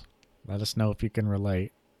news. Let us know if you can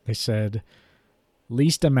relate. They said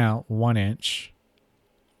least amount 1 inch,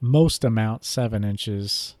 most amount 7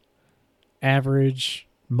 inches, average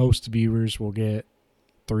most viewers will get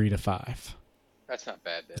 3 to 5. That's not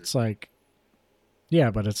bad then. It's yeah,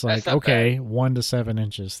 but it's okay, bad. 1 to 7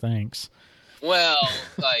 inches, thanks. Well,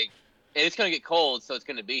 it's going to get cold, so it's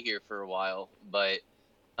going to be here for a while, but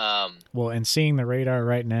well, and seeing the radar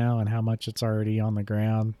right now and how much it's already on the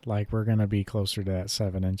ground, we're going to be closer to that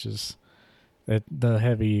 7 inches. The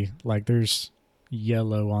heavy, there's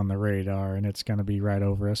yellow on the radar, and it's going to be right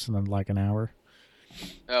over us in an hour.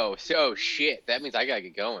 Oh, shit. That means I got to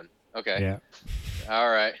get going. Okay. Yeah. All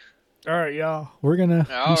right, y'all. We're going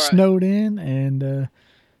to be snowed in, and,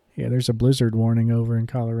 yeah, there's a blizzard warning over in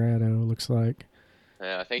Colorado, looks like.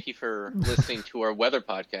 Thank you for listening to our weather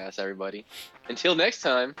podcast, everybody. Until next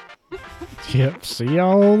time. Yep. See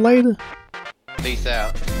y'all later. Peace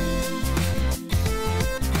out.